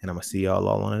 And I'm going to see y'all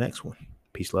all on the next one.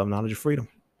 Peace, love, knowledge, and freedom.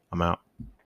 I'm out.